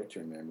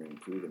short-term memory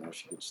improved and how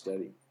she could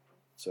study.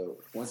 So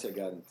once I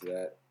got into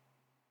that,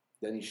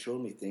 then he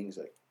showed me things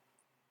like,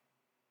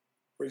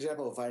 for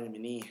example,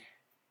 vitamin E.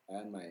 I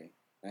had my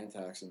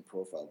antioxidant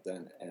profile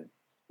done, and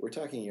we're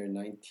talking here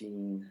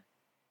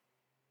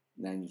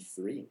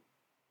 1993.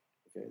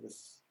 Okay, this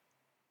is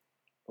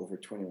over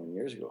 21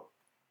 years ago.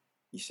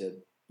 He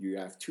said, you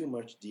have too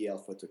much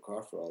D-alpha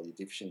tocopherol, you're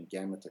deficient in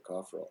gamma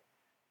tocopherol,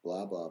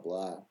 blah, blah,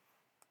 blah.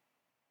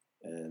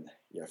 And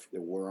you have the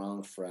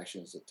wrong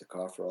fractions of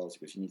tocopherols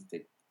because you need to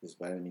take this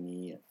vitamin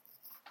E, and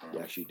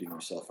you're actually doing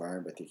yourself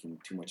harm by taking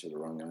too much of the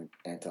wrong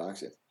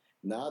antioxidant.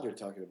 Now they're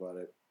talking about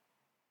it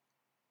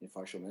in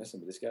functional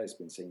medicine, but this guy's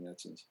been saying that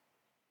since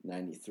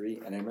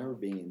 93. And I remember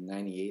being in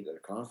 98 at a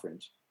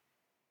conference,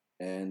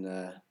 and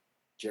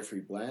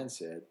Jeffrey Bland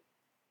said,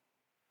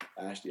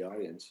 asked the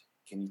audience,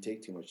 can you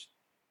take too much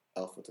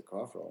alpha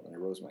tocopherol? And I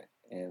rose my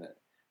hand. I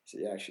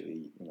said, yeah,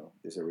 actually,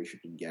 there's a ratio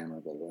between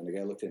gamma, blah, blah. And the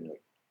guy looked at me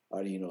like,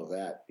 how do you know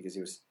that? Because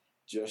it was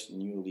just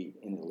newly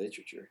in the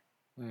literature.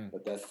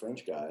 But that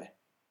French guy,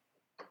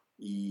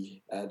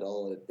 he had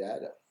all the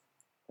data,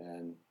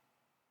 and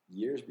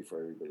years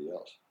before everybody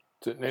else.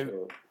 So,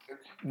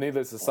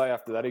 needless to say,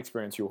 after that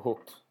experience, you were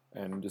hooked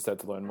and just had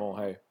to learn more,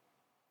 hey?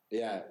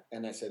 Yeah,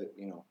 and I said,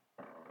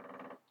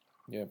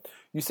 Yeah.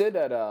 You said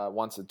that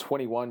once at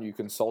 21 you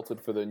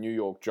consulted for the New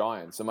York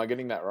Giants. Am I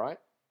getting that right?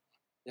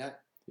 Yeah.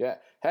 Yeah.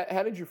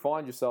 How did you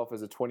find yourself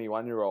as a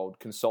 21-year-old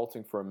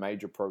consulting for a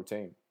major pro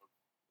team?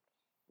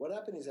 What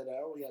happened is that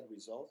I already had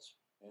results,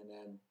 and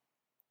then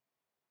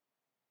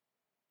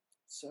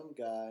some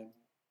guy,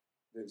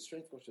 the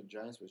strength coach of the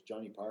Giants was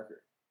Johnny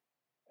Parker.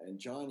 And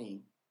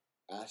Johnny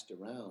asked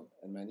around,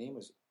 and my name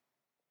was,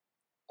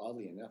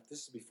 oddly enough,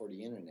 this is before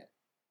the internet.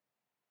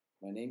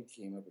 My name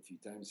came up a few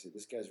times. He said,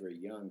 this guy's very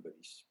young, but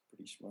he's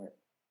pretty smart.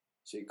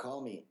 So he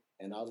called me,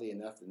 and oddly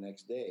enough, the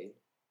next day,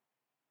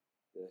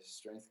 the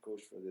strength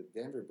coach for the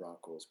Denver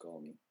Broncos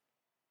called me,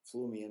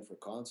 flew me in for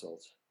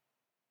consults,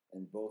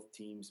 and both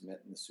teams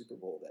met in the Super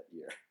Bowl that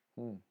year.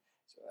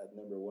 So I had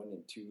number 1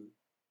 and 2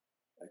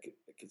 I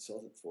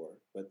consulted for.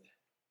 But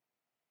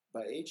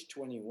by age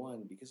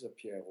 21, because of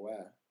Pierre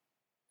Roy,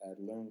 I had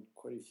learned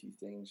quite a few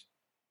things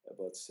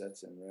about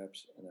sets and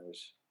reps, and I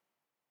was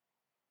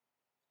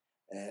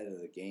ahead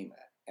of the game.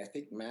 I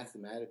think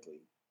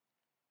mathematically,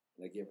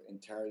 and I give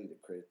entirely the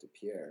credit to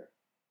Pierre,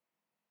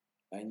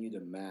 I knew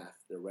the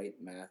right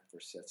math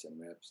for sets and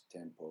reps,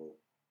 tempo,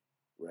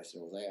 rest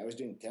intervals. I was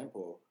doing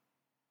tempo.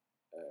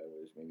 I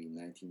was maybe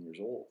 19 years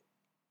old,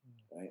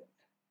 right?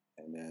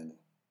 And then,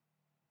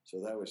 so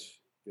that was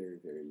very,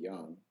 very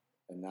young.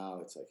 And now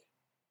it's like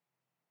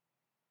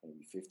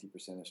maybe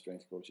 50% of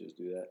strength coaches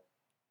do that.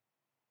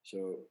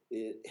 So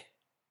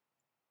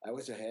I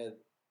was ahead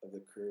of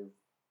the curve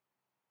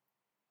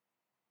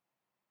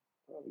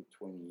probably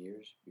 20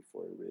 years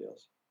before everybody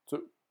else.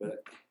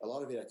 But a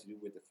lot of it had to do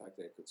with the fact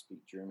that I could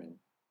speak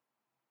German.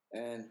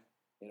 And,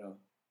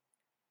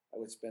 I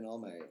would spend all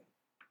my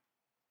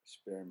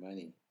spare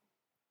money.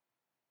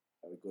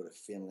 I would go to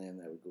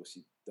Finland. I would go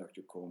see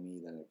Dr. Comey.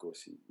 Then I'd go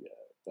see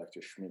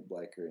Dr.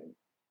 Schmidt-Bleicher in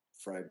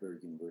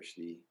Freiburg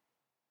University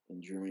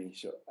in Germany.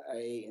 So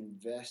I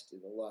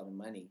invested a lot of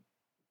money,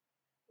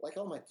 like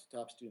all my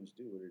top students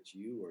do, whether it's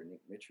you or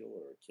Nick Mitchell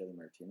or Kelly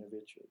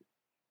Martinovich or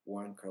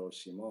Juan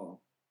Carlos Simon.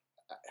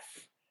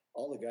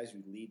 All the guys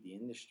who lead the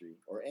industry,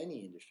 or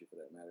any industry for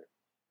that matter,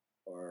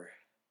 are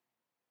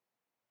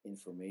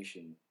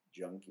information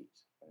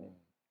junkies. Right?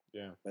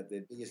 Yeah. But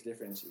the biggest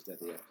difference is that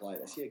they apply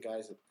it. I see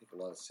guys that take a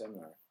lot of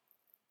seminar,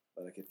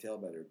 but I can tell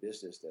by their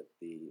business that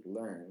they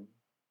learn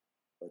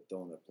but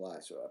don't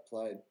apply. So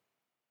applied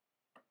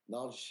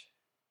knowledge,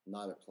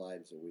 not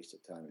applied, is a waste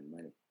of time and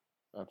money.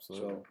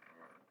 Absolutely.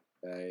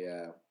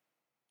 So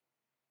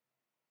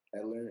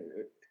I learned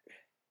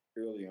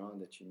early on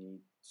that you need.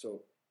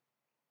 So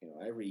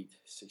I read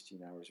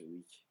 16 hours a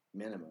week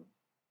minimum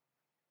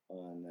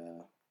on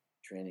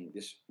training.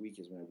 This week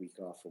is my week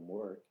off from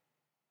work.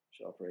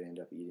 So I'll probably end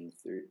up reading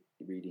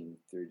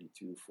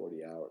 32,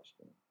 40 hours.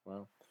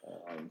 Wow.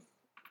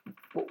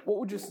 What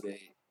would you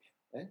say?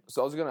 Eh?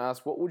 So I was going to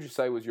ask, what would you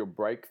say was your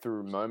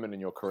breakthrough moment in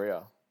your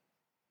career?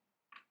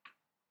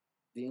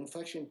 The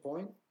inflection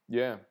point?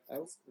 Yeah.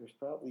 There's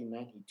probably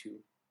 92.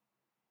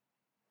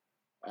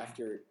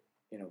 After,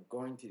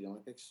 going to the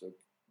Olympics, so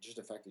just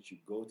the fact that you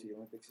go to the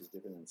Olympics is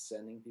different than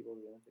sending people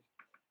to the Olympics.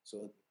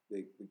 So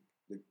the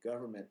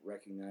government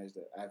recognized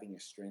that having a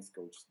strength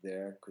coach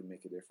there could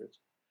make a difference.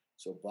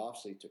 So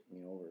bobsleigh took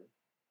me over.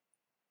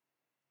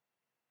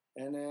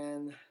 And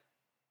then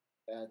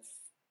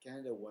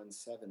Canada won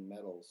 7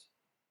 medals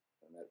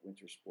in that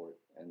winter sport,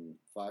 and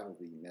 5 of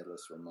the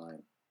medalists were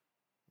mine.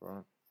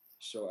 Right.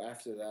 So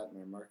after that,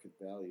 my market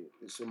value,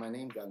 so my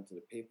name got into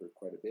the paper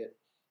quite a bit.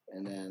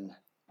 And then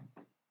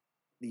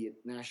the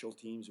national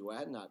teams who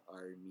had not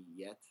hired me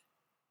yet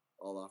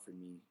all offered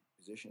me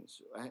positions.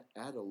 So I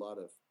had a lot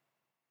of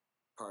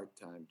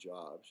part-time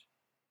jobs,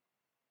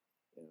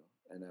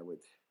 and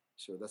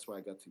so that's why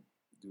I got to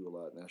do a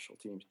lot of national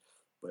teams.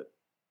 But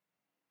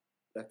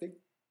I think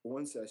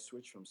once I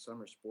switched from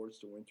summer sports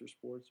to winter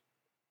sports,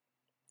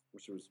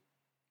 which was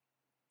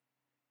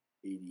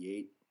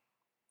 88,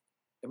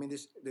 I mean,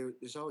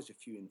 there's always a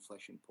few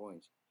inflection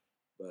points,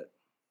 but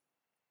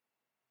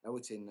I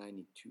would say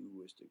 92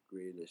 was the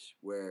greatest,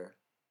 where,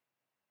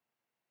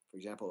 for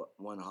example,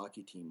 one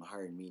hockey team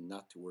hired me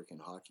not to work in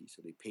hockey,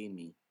 so they paid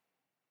me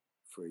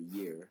for a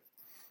year,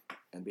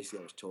 and basically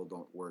I was told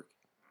don't work.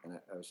 And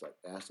I was like,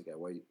 I asked the guy,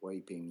 why are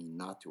you paying me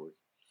not to work?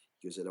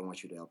 He goes, I don't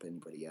want you to help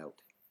anybody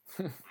out.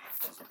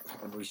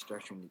 I'm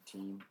restructuring the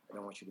team. I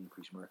don't want you to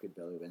increase market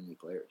value of any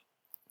players.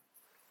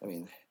 I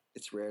mean,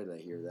 it's rare that I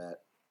hear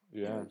that.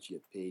 Yeah. That you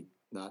get paid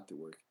not to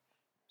work.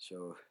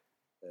 So,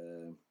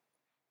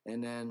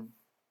 and then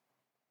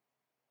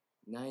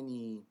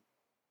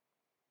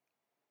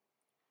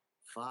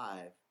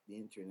 95, the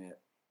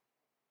internet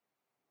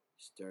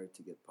started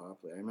to get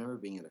popular. I remember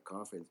being at a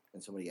conference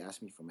and somebody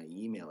asked me for my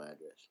email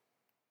address.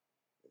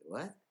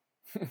 What?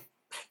 I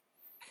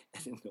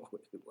didn't know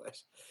what it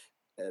was.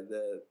 And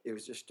it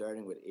was just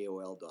starting with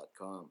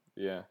AOL.com.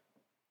 Yeah.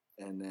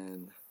 And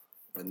then,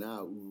 but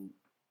now,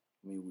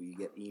 we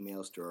get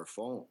emails to our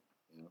phone,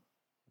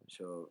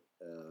 So,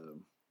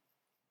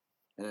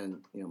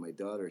 and then, my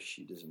daughter,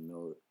 she doesn't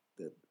know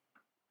that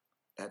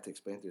I had to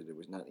explain to her there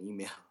was not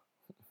email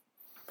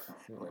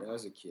when I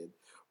was a kid,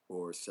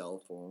 or cell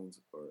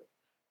phones,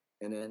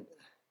 and then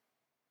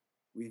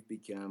we've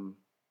become,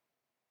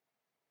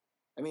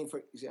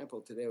 for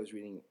example, today I was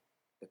reading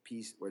a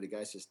piece where the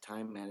guy says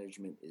time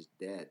management is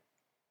dead.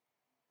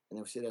 And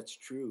I would say that's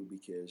true,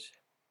 because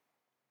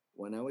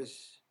when I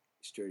was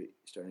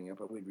starting up,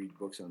 I would read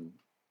books on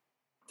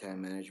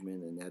time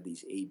management and have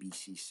these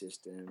ABC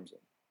systems,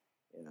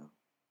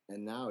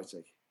 and now it's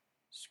like,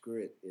 screw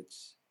it.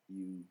 It's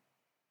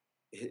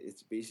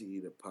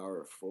basically the power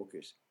of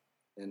focus.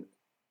 And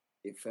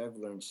if I've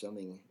learned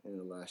something in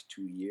the last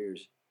 2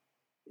 years,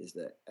 is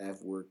that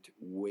I've worked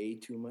way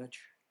too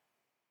much.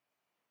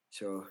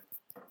 So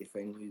if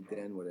I knew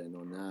then what I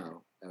know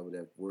now, I would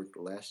have worked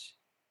less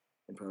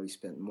and probably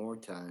spent more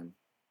time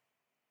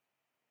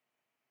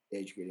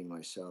educating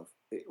myself.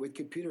 With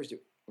computers,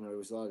 there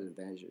was a lot of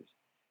advantages.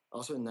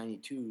 Also in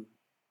 92,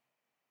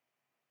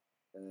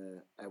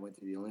 I went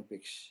to the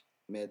Olympics,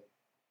 I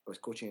was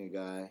coaching a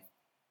guy,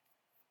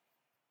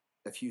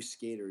 a few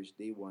skaters,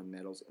 they won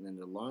medals, and then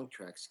the long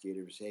track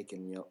skaters, hey,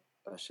 can you help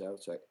us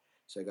out? So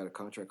I got a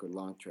contract with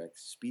long track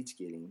speed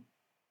skating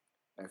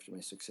after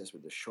my success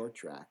with the short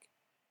track.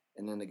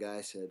 And then the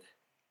guy said,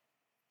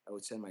 I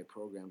would send my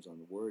programs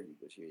on Word. He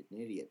goes, you're an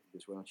idiot. He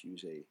goes, why don't you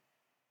use a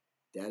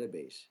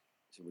database?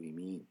 I said, what do you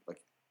mean? I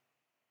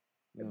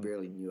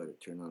barely knew how to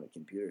turn on a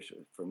computer.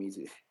 So for me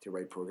to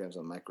write programs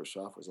on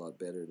Microsoft was a lot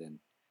better than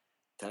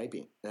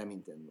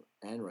than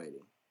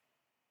handwriting.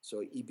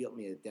 So he built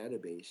me a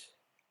database,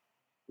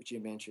 which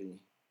eventually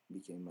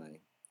became my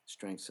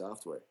strength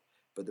software.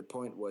 But the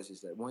point is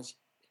that once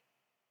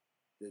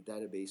the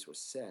database was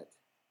set,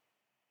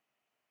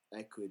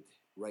 I could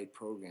write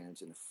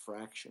programs in a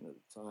fraction of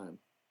the time,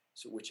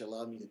 which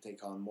allowed me to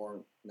take on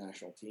more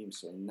national teams.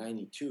 So in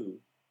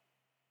 92,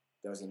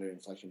 that was another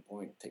inflection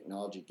point,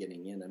 technology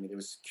getting in. There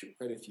was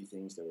quite a few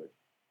things that were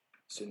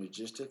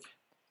synergistic.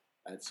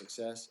 I had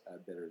success, I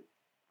had better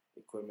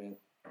equipment.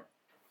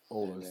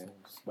 All those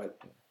things. But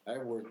I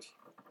worked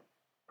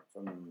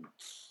from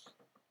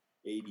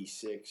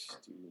 86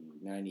 to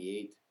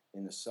 98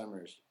 in the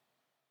summers.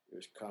 It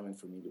was common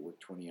for me to work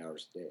 20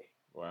 hours a day.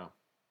 Wow.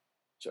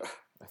 So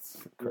that's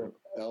incredible.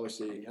 I always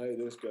say, hey,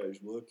 this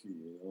guy's lucky,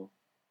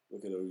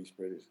 Look at all these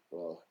spreaders.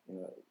 Well,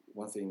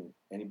 one thing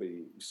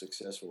anybody who's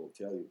successful will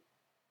tell you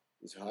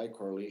is high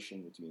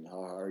correlation between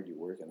how hard you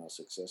work and how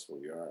successful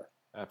you are.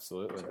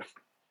 Absolutely.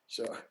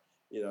 So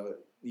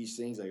these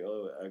things like,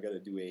 I got to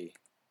do a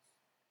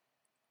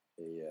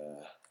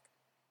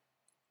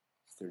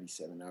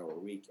 37-hour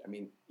week. I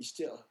think you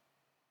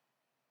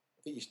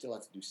still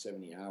have to do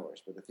 70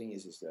 hours. But the thing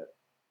is that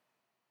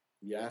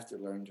you have to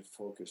learn to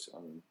focus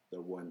on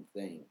the one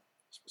thing.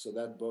 So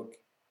that book,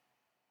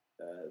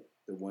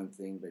 The One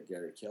Thing by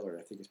Gary Keller,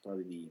 I think is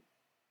probably the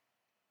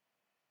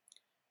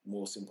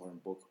most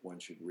important book one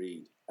should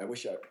read. I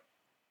wish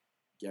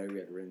Gary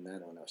had written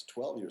that when I was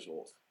 12 years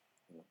old.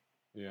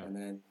 Yeah. And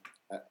then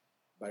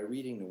by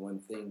reading The One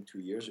Thing 2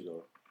 years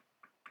ago,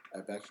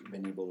 I've actually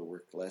been able to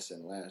work less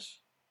and less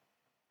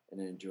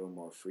and enjoy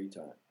more free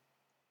time.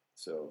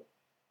 So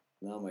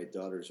now my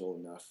daughter's old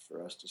enough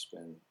for us to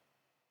spend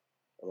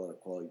a lot of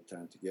quality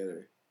time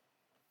together,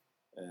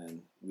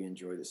 and we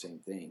enjoy the same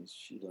things.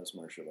 She loves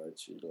martial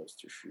arts. She loves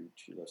to shoot.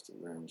 She loves to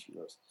learn.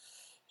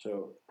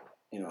 So,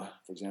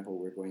 for example,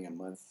 we're going a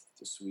month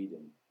to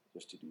Sweden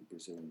just to do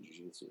Brazilian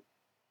Jiu-Jitsu.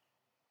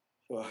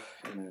 So,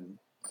 and then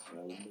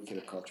we make it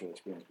a cultural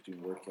experience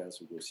between workouts.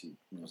 We go see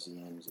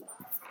museums and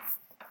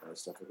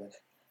stuff like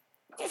that.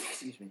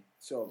 Excuse me.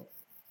 So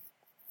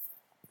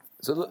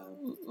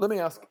let me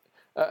ask,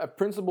 a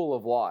principle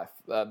of life,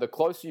 the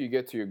closer you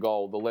get to your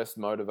goal, the less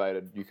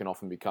motivated you can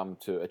often become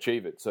to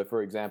achieve it. So,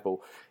 for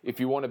example, if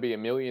you want to be a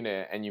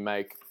millionaire and you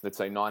make, let's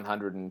say,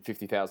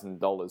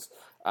 $950,000,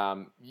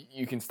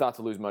 you can start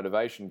to lose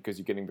motivation because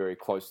you're getting very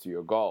close to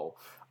your goal.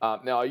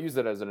 Now, I use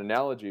that as an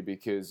analogy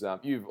because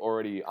you've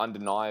already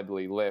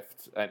undeniably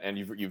left, and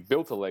you've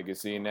built a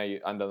legacy, and now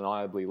you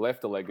undeniably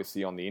left a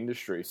legacy on the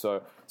industry. So,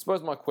 I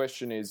suppose my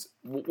question is,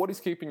 what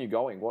is keeping you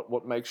going?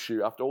 What makes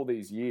you, after all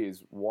these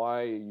years,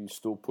 why are you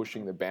still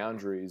pushing the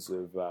boundaries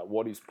of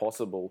what is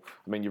possible?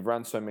 I mean, you've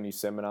run so many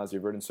seminars,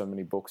 you've written so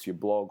many books, you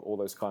blog, all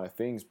those kind of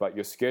things, but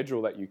your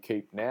schedule that you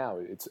keep now,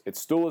 it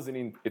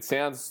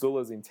sounds still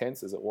as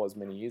intense as it was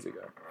many years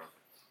ago.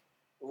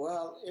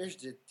 Well, here's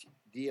the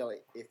deal.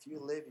 If you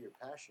live your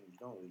passion, you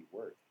don't really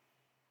work.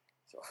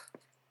 So,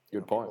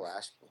 good point. People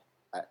ask me.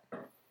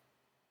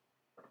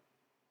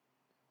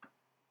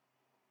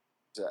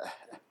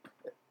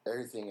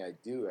 Everything I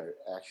do,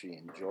 I actually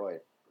enjoy.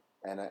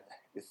 And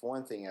if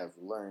one thing I've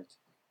learned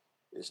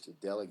is to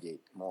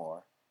delegate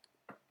more.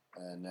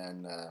 And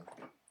then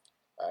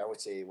I would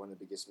say one of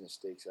the biggest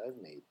mistakes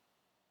I've made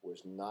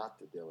was not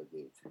to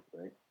delegate,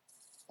 right?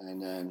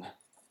 And then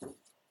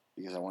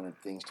because I wanted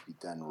things to be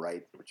done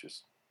right, which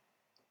is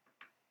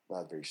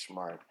not very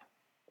smart.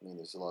 I mean,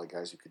 there's a lot of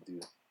guys who could do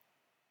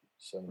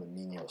some of the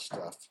menial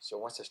stuff. So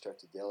once I start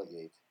to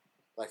delegate,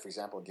 like for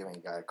example, giving a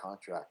guy a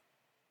contract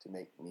to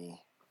make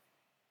me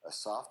a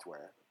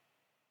software,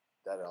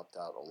 that helped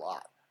out a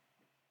lot.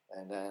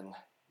 And then,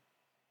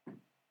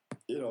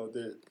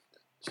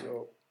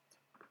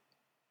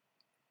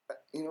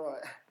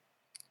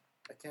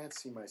 I can't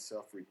see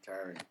myself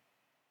retiring.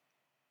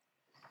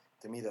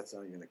 To me, that's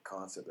not even a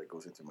concept that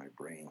goes into my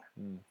brain.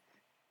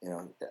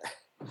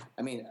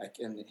 I mean, I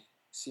can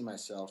see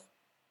myself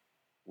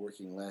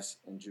working less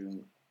and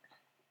doing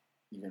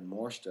even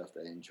more stuff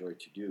that I enjoy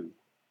to do.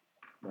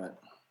 But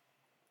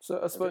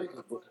so I suppose,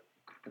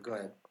 go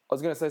ahead. I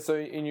was going to say, so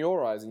in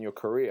your eyes, in your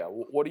career,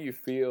 what do you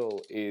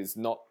feel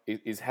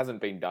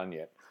hasn't been done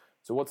yet?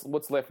 So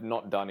what's left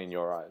not done in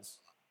your eyes?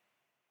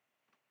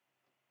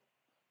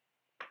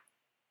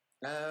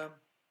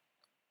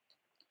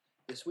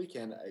 This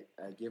weekend,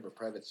 I gave a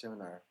private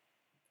seminar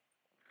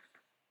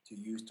to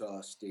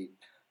Utah State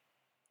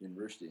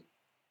University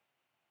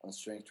on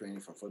strength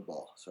training for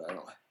football. So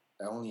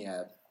I only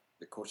had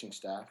the coaching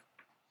staff,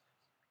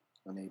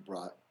 and they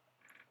brought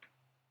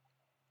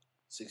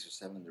 6 or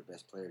 7 of their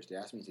best players. They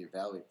asked me to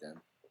evaluate them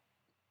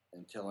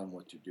and tell them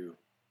what to do.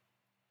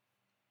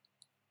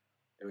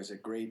 It was a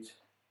great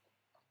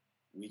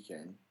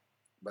weekend,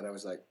 but I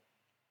was like,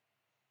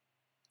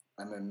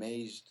 I'm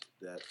amazed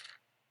that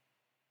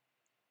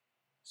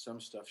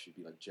some stuff should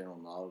be like general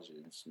knowledge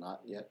and it's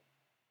not yet.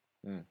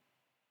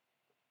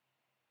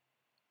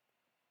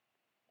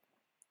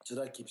 So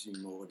that keeps me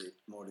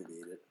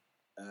motivated.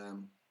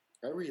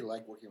 I really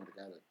like working with a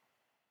guy like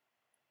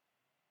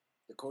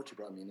the coach who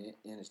brought me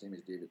in. His name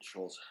is David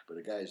Charels, but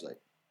the guy is like,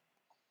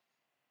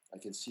 I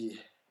can see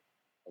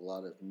a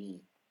lot of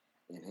me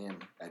in him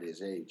at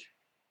his age.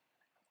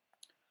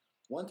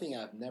 One thing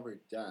I've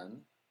never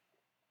done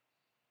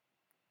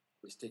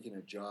was taking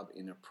a job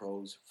in a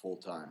pros full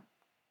time.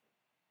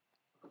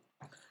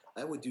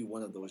 I would do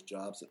one of those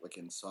jobs that, like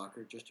in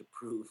soccer, just to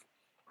prove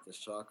the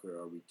soccer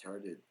how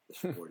retarded the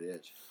sport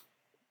is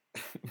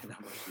and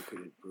how much you could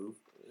improve.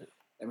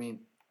 I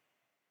mean,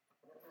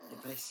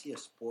 if I see a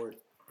sport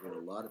with a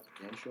lot of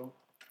potential,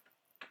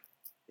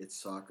 it's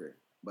soccer.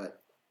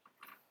 But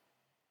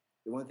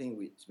the one thing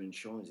that's been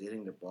shown is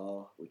hitting the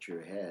ball with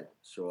your head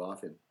so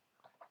often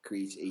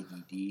creates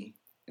ADD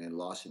and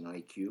loss in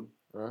IQ.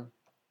 Right.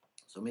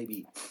 So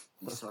maybe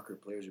these soccer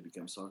players who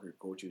become soccer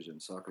coaches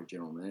and soccer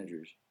general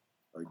managers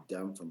are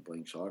dumb from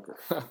playing soccer.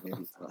 Maybe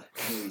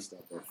it's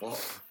not their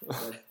fault.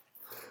 But,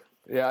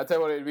 yeah, I tell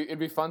you what, it'd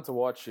be fun to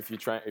watch if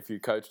you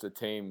coached a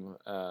team,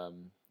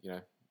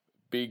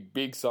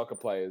 big soccer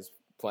players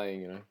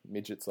playing,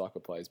 midget soccer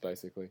players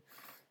basically.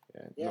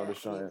 Yeah, not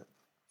just trying.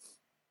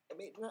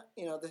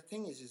 The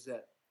thing is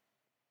that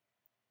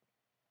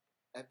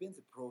I've been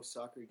to pro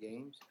soccer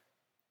games,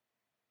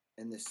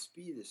 and the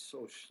speed is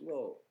so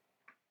slow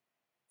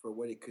for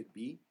what it could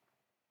be.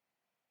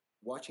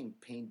 Watching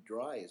paint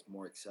dry is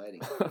more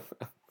exciting.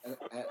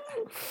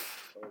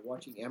 Or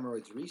watching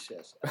Emerald's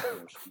Recess.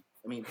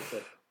 I mean,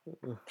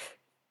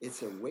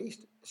 it's a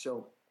waste.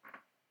 So,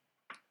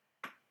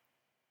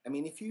 I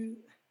mean,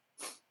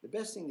 the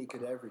best thing they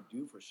could ever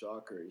do for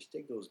soccer is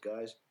take those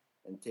guys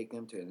and take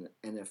them to an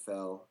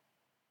NFL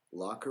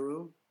locker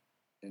room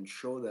and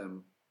show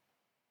them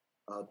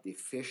how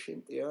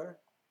deficient they are.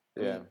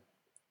 I Yeah. mean,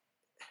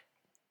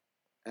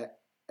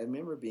 I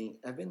remember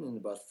I've been in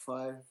about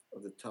 5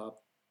 of the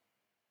top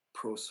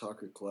pro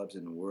soccer clubs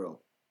in the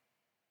world.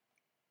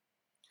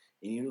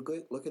 And you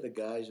look at the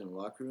guys in the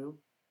locker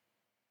room,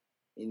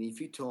 and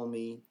if you told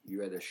me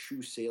you're at a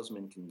shoe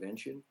salesman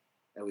convention,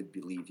 I would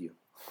believe you.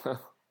 I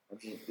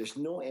mean, there's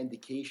no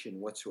indication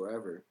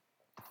whatsoever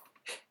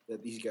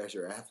that these guys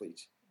are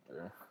athletes.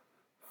 Yeah.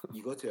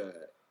 You go to a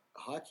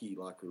hockey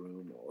locker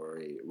room or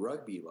a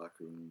rugby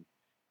locker room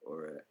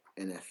or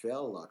an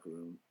NFL locker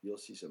room, you'll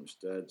see some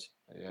studs.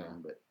 Yeah.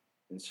 But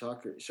in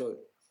soccer, so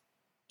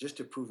just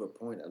to prove a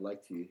point, I'd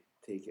like to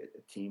take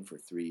a team for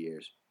 3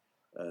 years.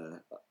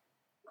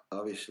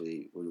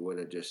 Obviously, with what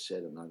I just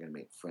said, I'm not going to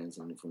make friends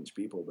and influence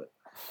people, but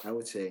I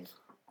would say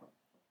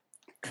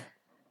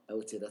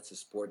that's a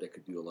sport that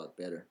could do a lot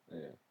better.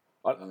 Yeah.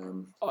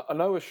 I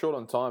know we're short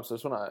on time, so I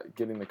just want to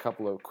get in a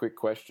couple of quick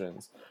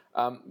questions.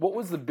 What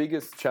was the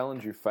biggest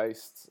challenge you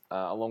faced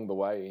along the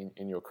way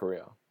in your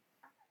career?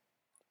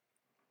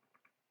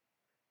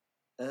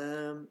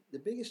 The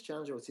biggest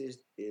challenge I would say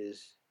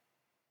is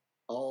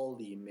all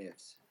the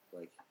myths,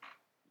 like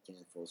you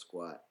can't full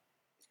squat,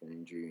 it's going to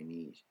injure your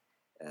knees.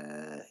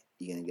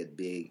 You're going to get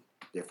big,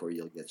 therefore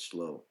you'll get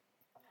slow.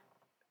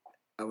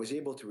 I was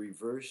able to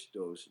reverse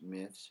those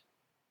myths.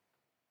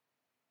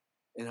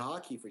 In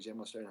hockey, for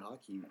example, I started in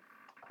hockey,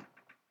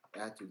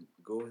 I had to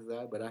go with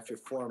that, but after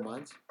 4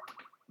 months,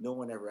 no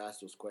one ever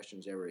asked those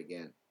questions ever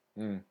again.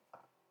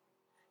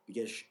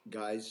 Because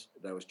guys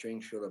that I was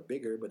training showed up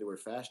bigger, but they were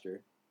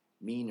faster,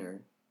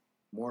 meaner,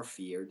 more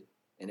feared,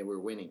 and they were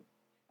winning.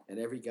 And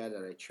every guy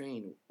that I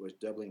trained was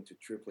doubling to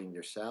tripling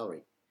their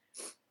salary.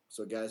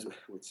 So guys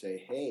would say,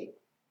 hey,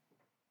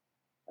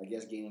 I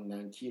guess gaining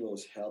 9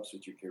 kilos helps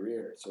with your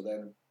career. So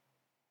then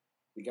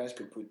the guys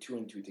could put 2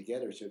 and 2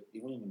 together, so they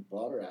wouldn't even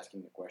bother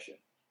asking the question.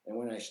 And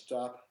when I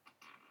stopped,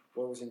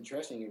 what was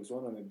interesting, it was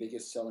one of my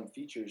biggest selling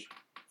features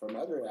from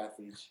other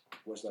athletes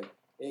was like,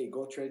 hey,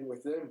 go train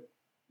with them.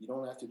 You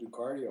don't have to do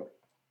cardio.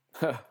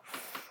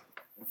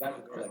 In fact,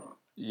 you go like,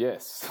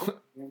 yes.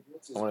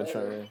 I want to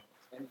try that.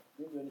 And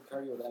you didn't do any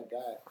cardio with that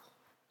guy.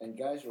 And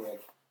guys were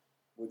like,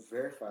 would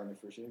verify in the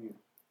first interview,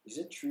 is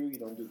it true you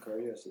don't do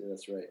cardio? I said,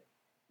 that's right.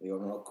 They go,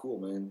 no, cool,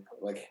 man.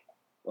 Like,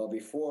 well,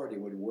 before they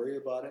would worry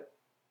about it.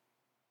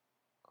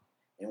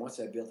 And once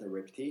I built a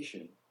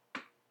reputation,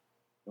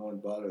 no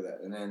one bothered that.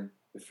 And then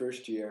the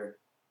first year,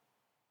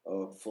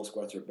 full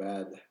squats are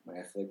bad. My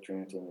athletic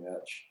trainer told me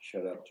that.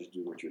 Shut up, just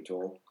do what you're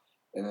told.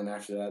 And then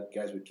after that,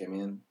 guys would come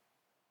in.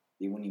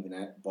 They wouldn't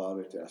even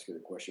bother to ask her the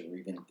question or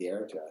even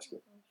dare to ask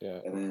it.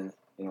 Yeah. And then,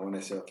 when I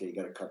said, okay, you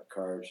got to cut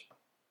carbs,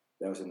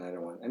 that was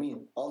another one. I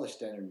mean, all the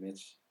standard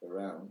myths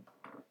around,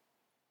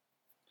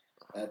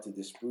 I had to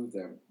disprove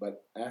them.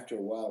 But after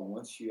a while,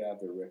 once you have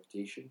the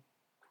reputation,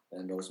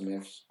 and those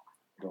myths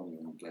don't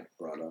even get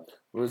brought up.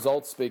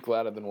 Results speak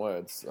louder than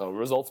words.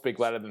 Results speak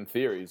louder than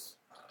theories.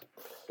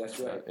 That's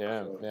right.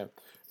 Yeah, so, yeah.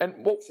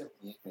 And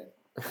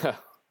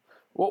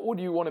what would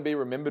you want to be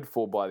remembered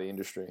for by the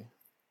industry?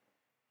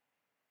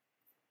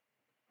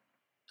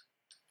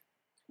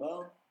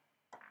 Well,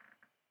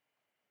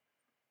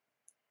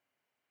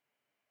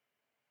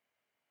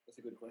 that's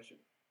a good question.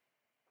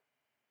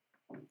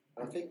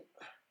 I think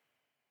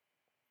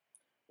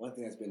one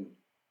thing that's been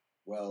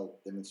well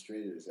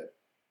demonstrated is that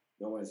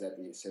no one has had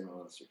the same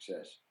amount of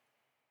success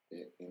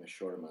in a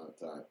short amount of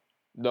time.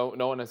 No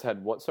one has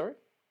had what, sorry?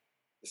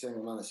 The same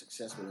amount of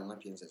success with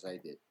Olympians as I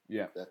did.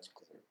 Yeah. That's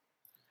clear.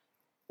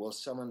 Will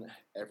someone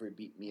ever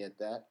beat me at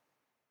that?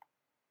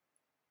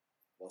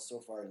 Well, so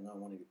far, no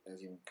one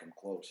has even come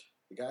close.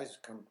 The guy who's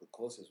come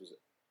closest was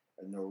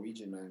a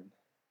Norwegian man,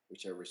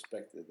 which I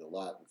respected a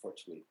lot,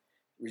 unfortunately.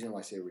 The reason why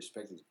I say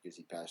respect is because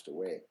he passed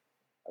away.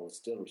 I would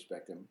still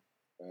respect him.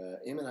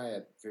 Him and I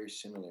had very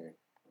similar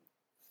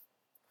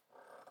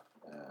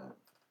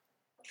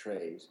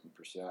traits and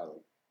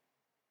personality.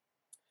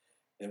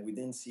 And we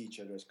didn't see each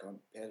other as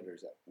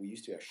competitors. We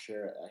used to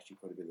share actually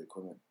quite a bit of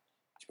equipment.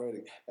 It's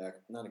probably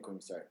not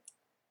equipment, sorry,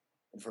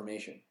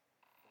 information.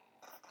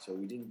 So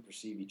we didn't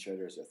perceive each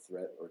other as a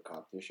threat or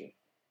competition.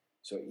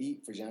 So he,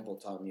 for example,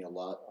 taught me a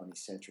lot on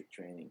eccentric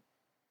training.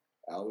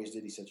 I always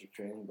did eccentric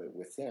training, but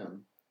with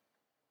him,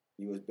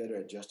 he was better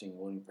at adjusting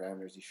loading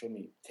parameters. He showed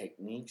me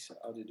techniques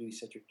how to do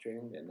eccentric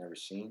training that I'd never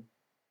seen.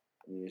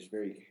 And he was a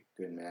very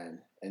good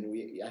man. And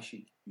we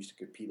actually used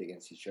to compete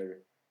against each other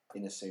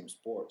in the same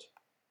sport.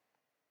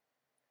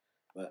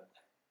 But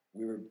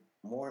we were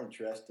more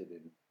interested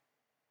in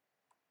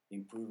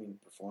improving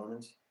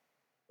performance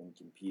than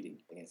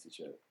competing against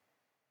each other.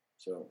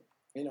 So,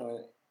 and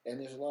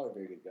there's a lot of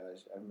very good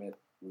guys. I've met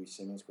Louis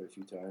Simmons quite a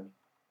few times.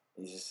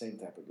 He's the same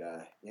type of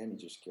guy. And he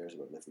just cares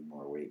about lifting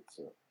more weight.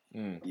 So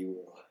he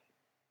will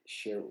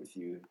share it with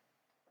you.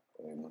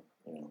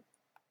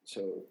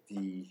 So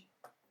you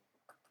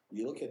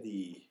look at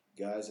the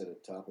guys at the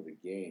top of the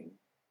game,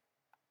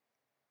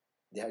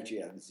 they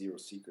actually have 0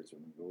 secrets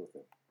when you go with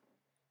them.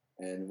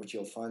 And what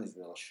you'll find is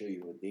that they'll show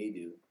you what they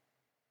do,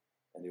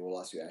 and they will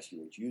also ask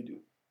you what you do.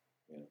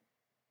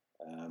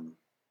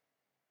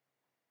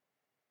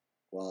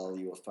 while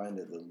you will find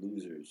that the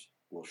losers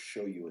will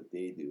show you what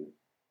they do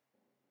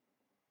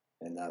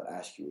and not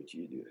ask you what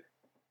you do.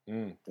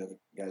 The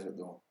guys with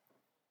no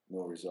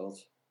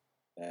results,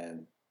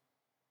 and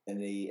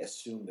they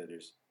assume that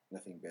there's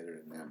nothing better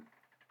than them.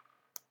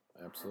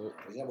 Absolutely.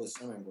 For example, this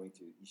summer I'm going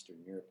to Eastern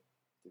Europe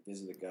to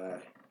visit a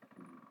guy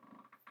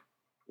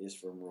who is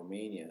from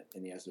Romania,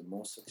 and he has the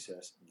most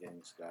success in getting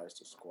his guys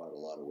to squat a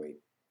lot of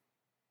weight.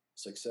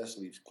 Success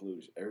leaves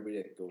clues. Everybody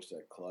that goes to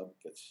that club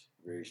gets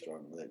very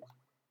strong legs.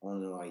 I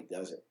don't know how he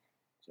does it.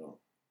 So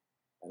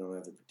I don't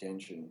have the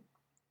pretension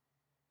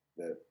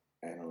that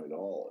I know it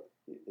all.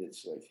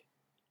 It's like,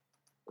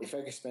 if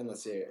I could spend,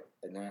 let's say,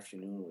 an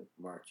afternoon with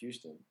Mark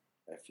Houston,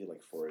 I feel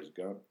like Forrest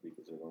Gump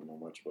because I don't know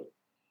much about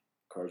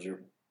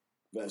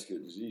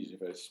cardiovascular disease.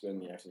 If I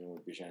spend the afternoon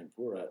with Bijan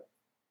Purat,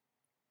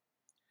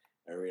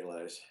 I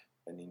realize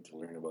I need to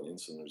learn about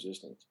insulin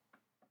resistance.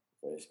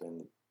 If I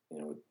spend,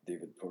 with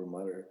David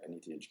Perlmutter, I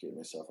need to educate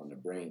myself on the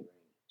brain.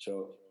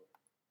 So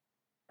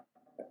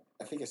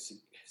I think a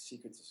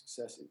secret to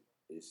success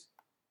is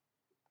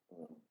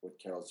what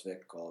Carol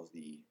Dweck calls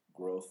the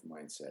growth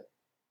mindset.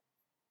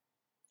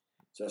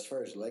 So as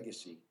far as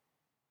legacy,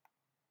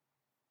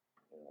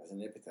 as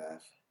an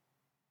epitaph,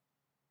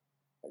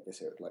 I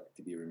guess I would like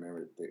to be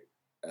remembered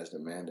as the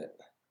man that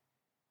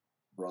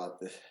brought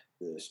the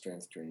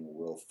strength training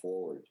world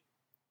forward.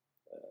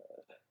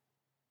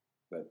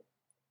 But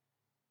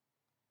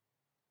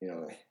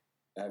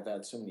I've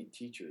had so many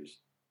teachers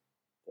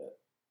that,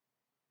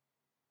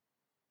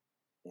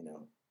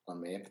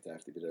 on my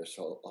epitaph, but I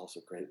also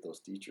credit those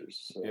teachers.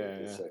 So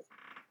it's like,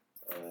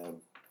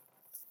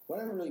 what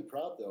I'm really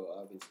proud though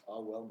of is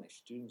how well my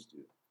students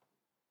do.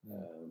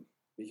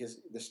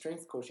 Because the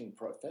strength coaching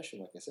profession,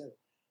 like I said,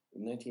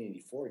 in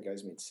 1984,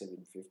 guys made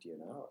 $7.50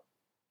 an hour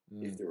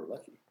if they were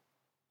lucky.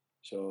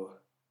 So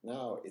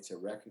now it's a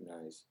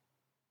recognized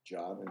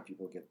job, and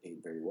people get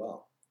paid very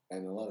well.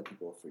 And a lot of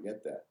people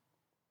forget that,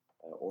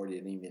 or they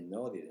didn't even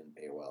know they didn't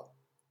pay well.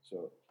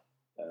 So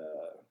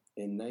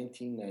in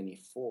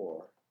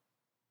 1994,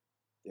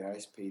 the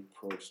highest paid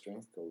pro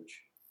strength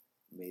coach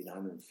made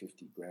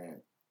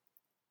 $150,000.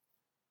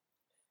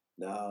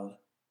 Now,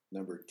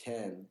 number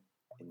 10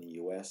 in the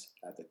U.S.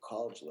 at the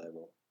college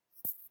level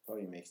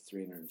probably makes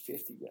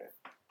 $350,000.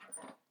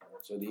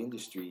 So the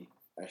industry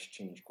has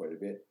changed quite a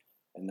bit,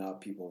 and now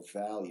people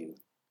value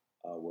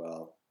how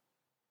well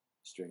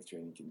strength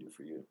training can do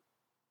for you.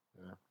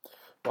 Yeah.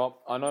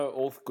 Well, I know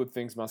all good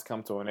things must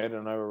come to an end. I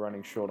know we're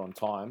running short on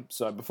time.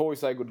 So before we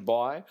say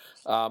goodbye,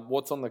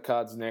 what's on the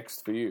cards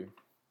next for you?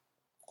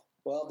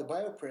 Well, the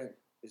bioprint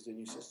is the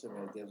new system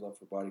I developed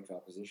for body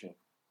composition.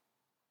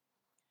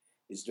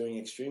 It's doing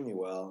extremely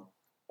well,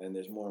 and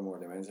there's more and more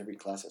demands. Every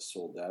class is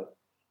sold out.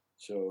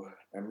 So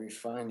I'm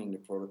refining the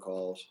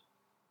protocols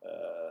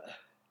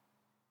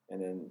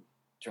and then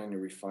trying to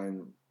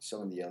refine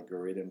some of the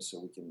algorithms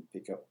so we can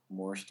pick up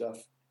more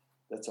stuff.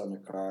 That's on the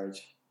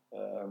cards.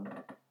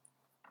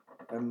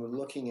 I'm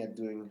looking at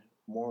doing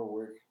more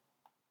work.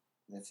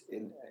 That's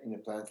in the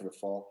plan for the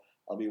fall.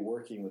 I'll be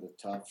working with the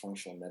top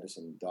functional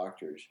medicine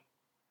doctors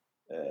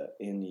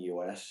in the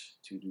U.S.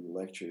 to do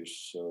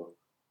lectures. So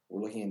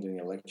we're looking at doing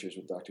lectures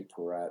with Dr.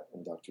 Porat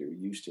and Dr.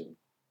 Houston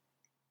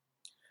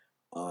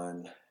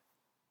on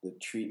the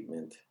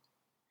treatment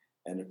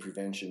and the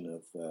prevention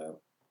of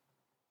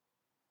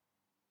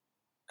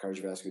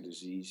cardiovascular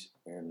disease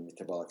and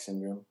metabolic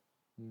syndrome.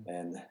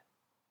 And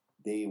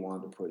they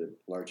want to put a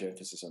large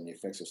emphasis on the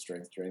effects of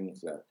strength training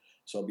to that.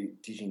 So I'll be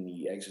teaching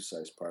the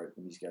exercise part,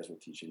 and these guys will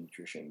teach the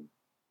nutrition,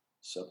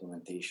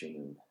 supplementation,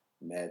 and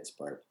meds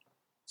part.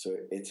 So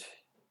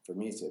for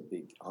me, it's a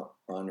big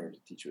honor to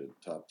teach with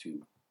the top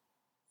 2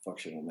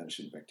 functional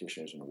medicine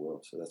practitioners in the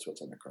world. So that's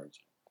what's on the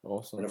cards.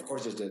 Awesome. And of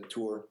course, there's the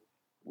tour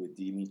with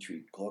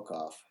Dimitri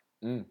Klokov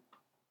in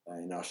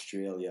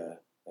Australia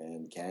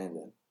and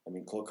Canada. I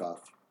mean, Klokov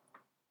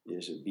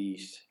is a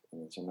beast,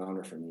 and it's an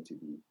honor for me to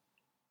be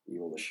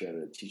able to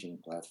share a teaching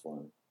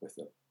platform with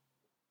them.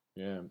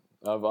 Yeah,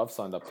 I've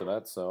signed up to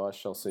that, so I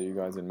shall see you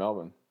guys in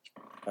Melbourne.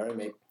 All right,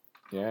 mate.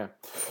 Yeah.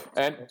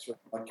 And thanks for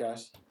the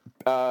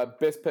podcast.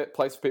 Best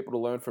place for people to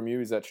learn from you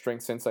is at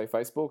Strength Sensei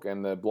Facebook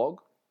and the blog?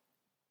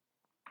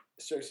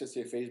 Strength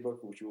Sensei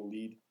Facebook, which will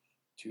lead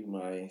to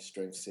my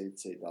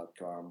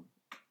strengthsensei.com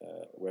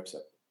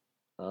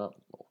website.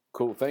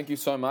 Cool. Thank you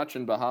so much.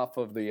 On behalf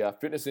of the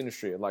fitness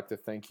industry, I'd like to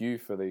thank you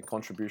for the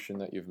contribution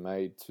that you've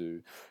made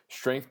to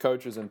strength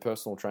coaches and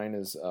personal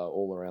trainers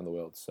all around the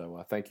world.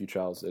 So thank you,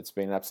 Charles. It's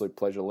been an absolute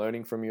pleasure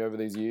learning from you over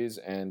these years,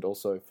 and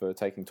also for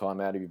taking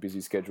time out of your busy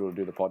schedule to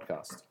do the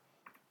podcast.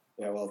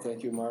 Yeah, well,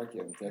 thank you, Mark,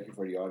 and thank you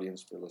for the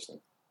audience for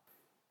listening.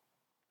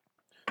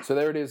 So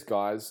there it is,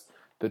 guys.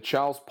 The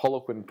Charles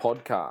Poliquin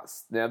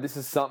podcast. Now, this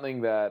is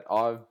something that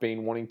I've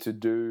been wanting to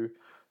do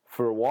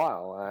for a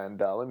while,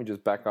 and let me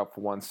just back up for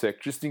one sec.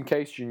 Just in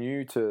case you're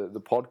new to the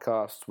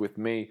podcast with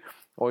me, I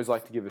always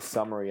like to give a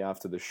summary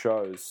after the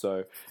shows.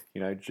 So,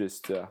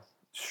 just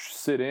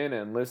sit in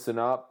and listen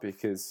up,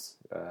 because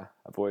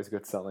I've always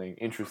got something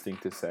interesting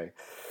to say.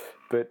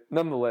 But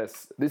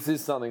nonetheless, this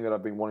is something that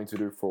I've been wanting to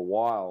do for a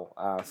while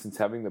since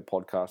having the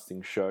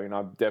podcasting show, and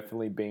I've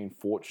definitely been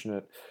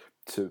fortunate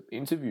to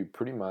interview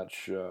pretty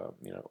much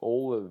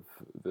all of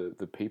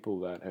the people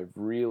that have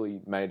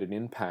really made an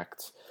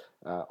impact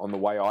on the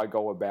way I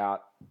go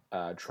about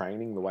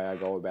training, the way I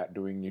go about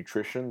doing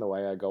nutrition, the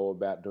way I go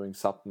about doing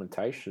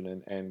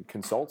supplementation and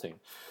consulting.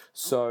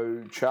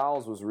 So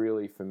Charles was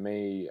really, for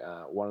me,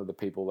 one of the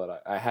people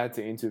that I had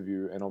to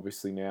interview, and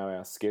obviously now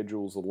our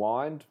schedules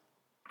aligned.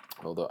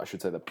 Although I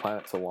should say the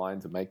planets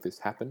aligned to make this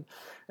happen.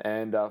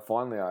 And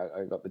finally,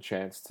 I got the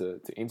chance to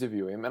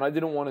interview him. And I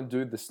didn't want to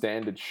do the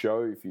standard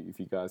show, if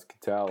you guys could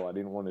tell. I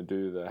didn't want to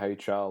do the, hey,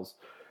 Charles,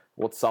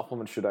 what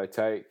supplement should I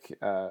take?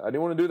 I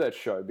didn't want to do that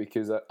show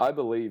because I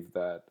believe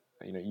that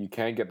you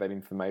can get that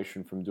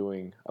information from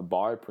doing a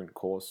bioprint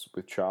course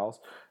with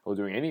Charles or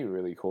doing any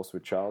really course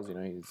with Charles.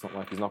 It's not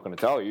like he's not going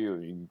to tell you.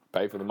 You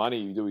pay for the money,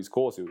 you do his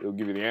course, he'll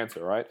give you the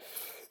answer, right?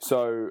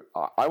 So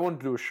I wanted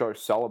to do a show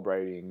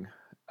celebrating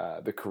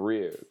the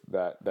career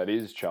that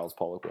is Charles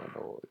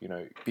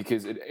Poliquin,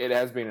 because it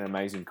has been an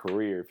amazing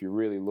career if you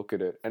really look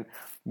at it. And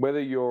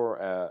whether you're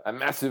a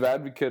massive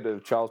advocate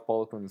of Charles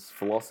Poliquin's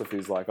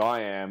philosophies like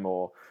I am,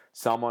 or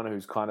someone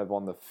who's kind of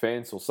on the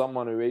fence, or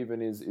someone who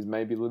even is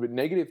maybe a little bit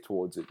negative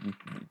towards it,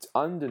 it's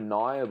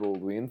undeniable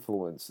the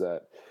influence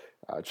that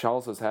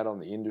Charles has had on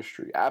the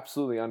industry.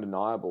 Absolutely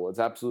undeniable. It's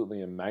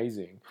absolutely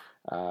amazing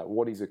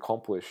what he's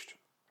accomplished.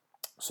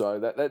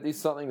 So that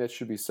is something that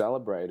should be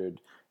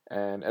celebrated.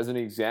 And as an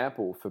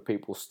example for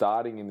people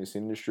starting in this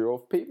industry,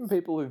 or even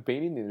people who've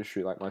been in the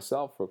industry like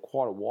myself for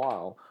quite a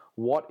while,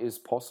 what is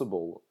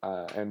possible,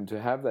 and to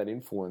have that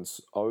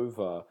influence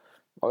over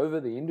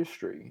the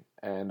industry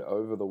and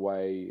over the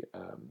way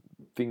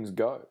things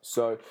go.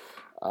 So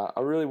I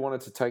really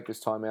wanted to take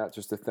this time out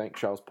just to thank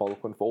Charles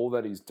Poliquin for all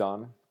that he's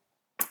done,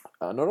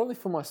 not only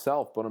for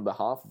myself, but on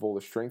behalf of all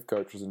the strength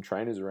coaches and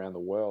trainers around the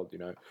world.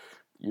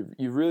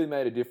 You've really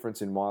made a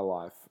difference in my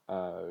life.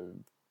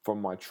 From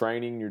my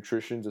training,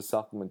 nutrition, to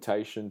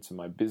supplementation, to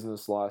my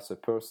business life, so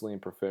personally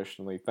and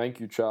professionally. Thank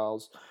you,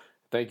 Charles.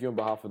 Thank you on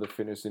behalf of the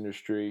fitness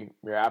industry.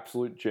 You're an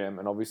absolute gem,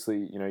 and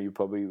obviously, you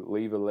probably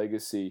leave a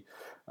legacy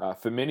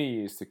for many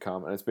years to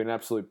come. And it's been an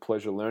absolute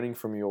pleasure learning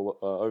from you all,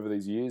 over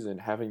these years and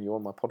having you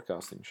on my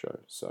podcasting show.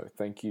 So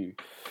thank you.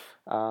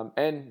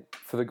 And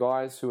for the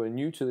guys who are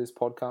new to this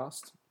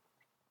podcast,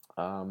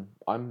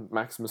 I'm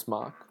Maximus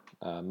Mark.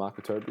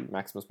 Ottobre,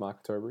 Maximus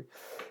Mark Ottobre,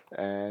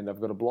 and I've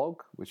got a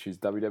blog which is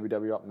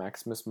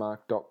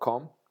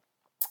www.maximusmark.com.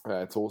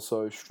 It's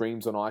also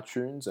streams on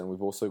iTunes, and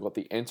we've also got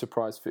the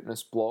Enterprise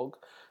Fitness blog,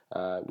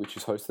 which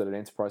is hosted at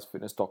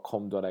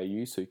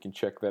enterprisefitness.com.au, so you can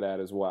check that out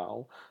as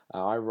well.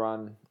 I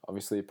run,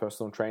 obviously, a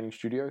personal training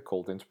studio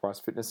called Enterprise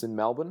Fitness in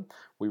Melbourne.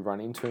 We run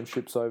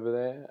internships over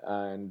there,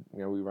 and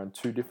we run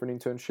 2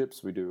 different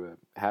internships. We do a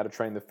How to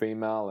Train the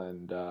Female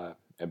and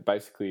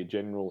basically a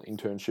general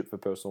internship for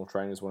personal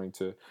trainers wanting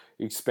to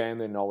expand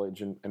their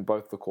knowledge, and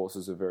both the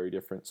courses are very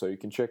different. So you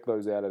can check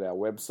those out at our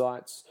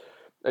websites.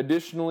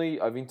 Additionally,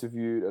 I've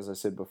interviewed, as I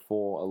said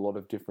before, a lot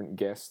of different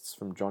guests,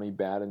 from Johnny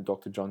Bowden,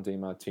 Dr. John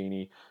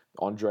DeMartini,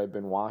 Andre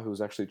Benoit, who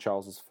was actually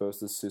Charles's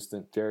first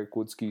assistant, Derek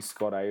Woodsky,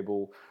 Scott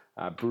Abel,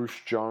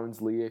 Bruce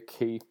Jones, Leah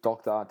Keith,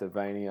 Dr. Art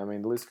Devaney. I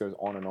mean, the list goes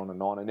on and on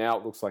and on. And now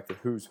it looks like the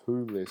who's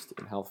who list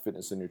in health,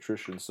 fitness, and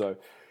nutrition. So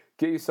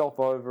get yourself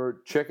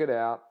over, check it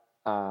out.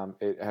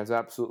 It has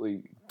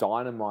absolutely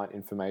dynamite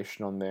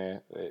information on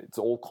there. It's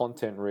all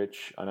content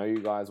rich. I know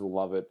you guys will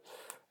love it.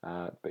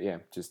 But yeah,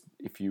 just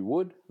if you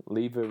would,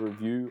 leave a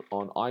review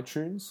on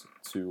iTunes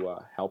to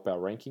help our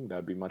ranking,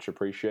 that'd be much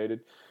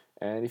appreciated.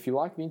 And if you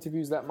like the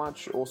interviews that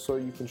much, also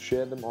you can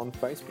share them on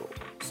Facebook.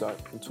 So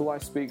until I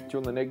speak to you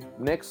on the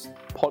next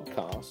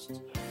podcast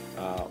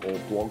or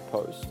blog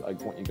post, I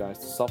want you guys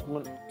to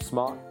supplement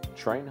smart,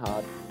 train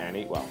hard, and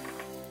eat well.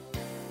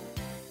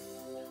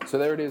 So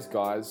there it is,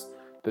 guys.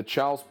 The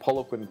Charles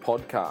Poliquin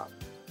podcast.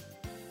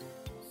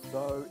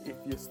 So if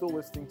you're still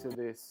listening to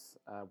this,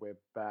 we're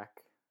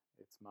back.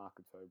 It's Mark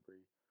Ottobre.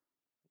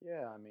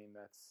 Yeah, I mean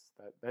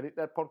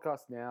that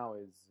podcast now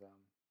is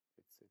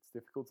it's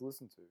difficult to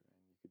listen to, and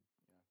you could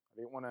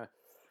I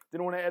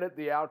didn't want to edit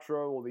the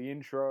outro or the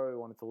intro. I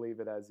wanted to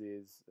leave it as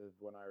is as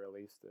when I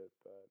released it,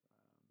 but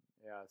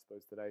yeah, I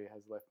suppose today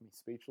has left me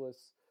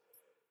speechless.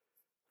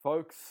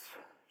 Folks,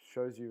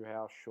 shows you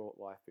how short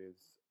life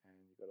is, and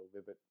you've got to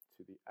live it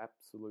to the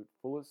absolute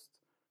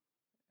fullest.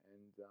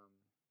 And if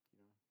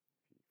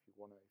you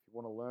want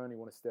to learn, you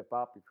want to step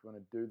up, if you want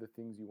to do the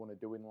things you want to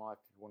do in life,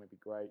 if you want to be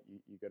great,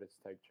 you got to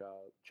take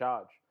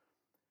charge.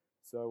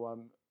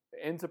 So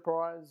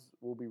Enterprise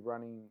will be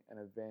running an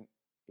event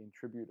in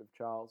tribute of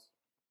Charles.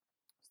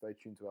 Stay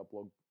tuned to our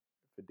blog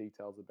for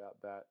details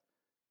about that.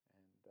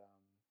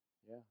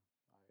 And I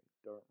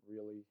don't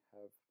really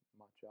have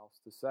much else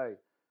to say.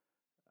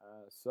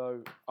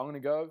 So I'm going to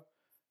go.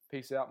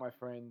 Peace out, my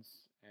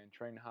friends, and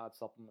train hard,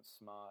 supplement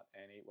smart,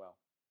 and eat well.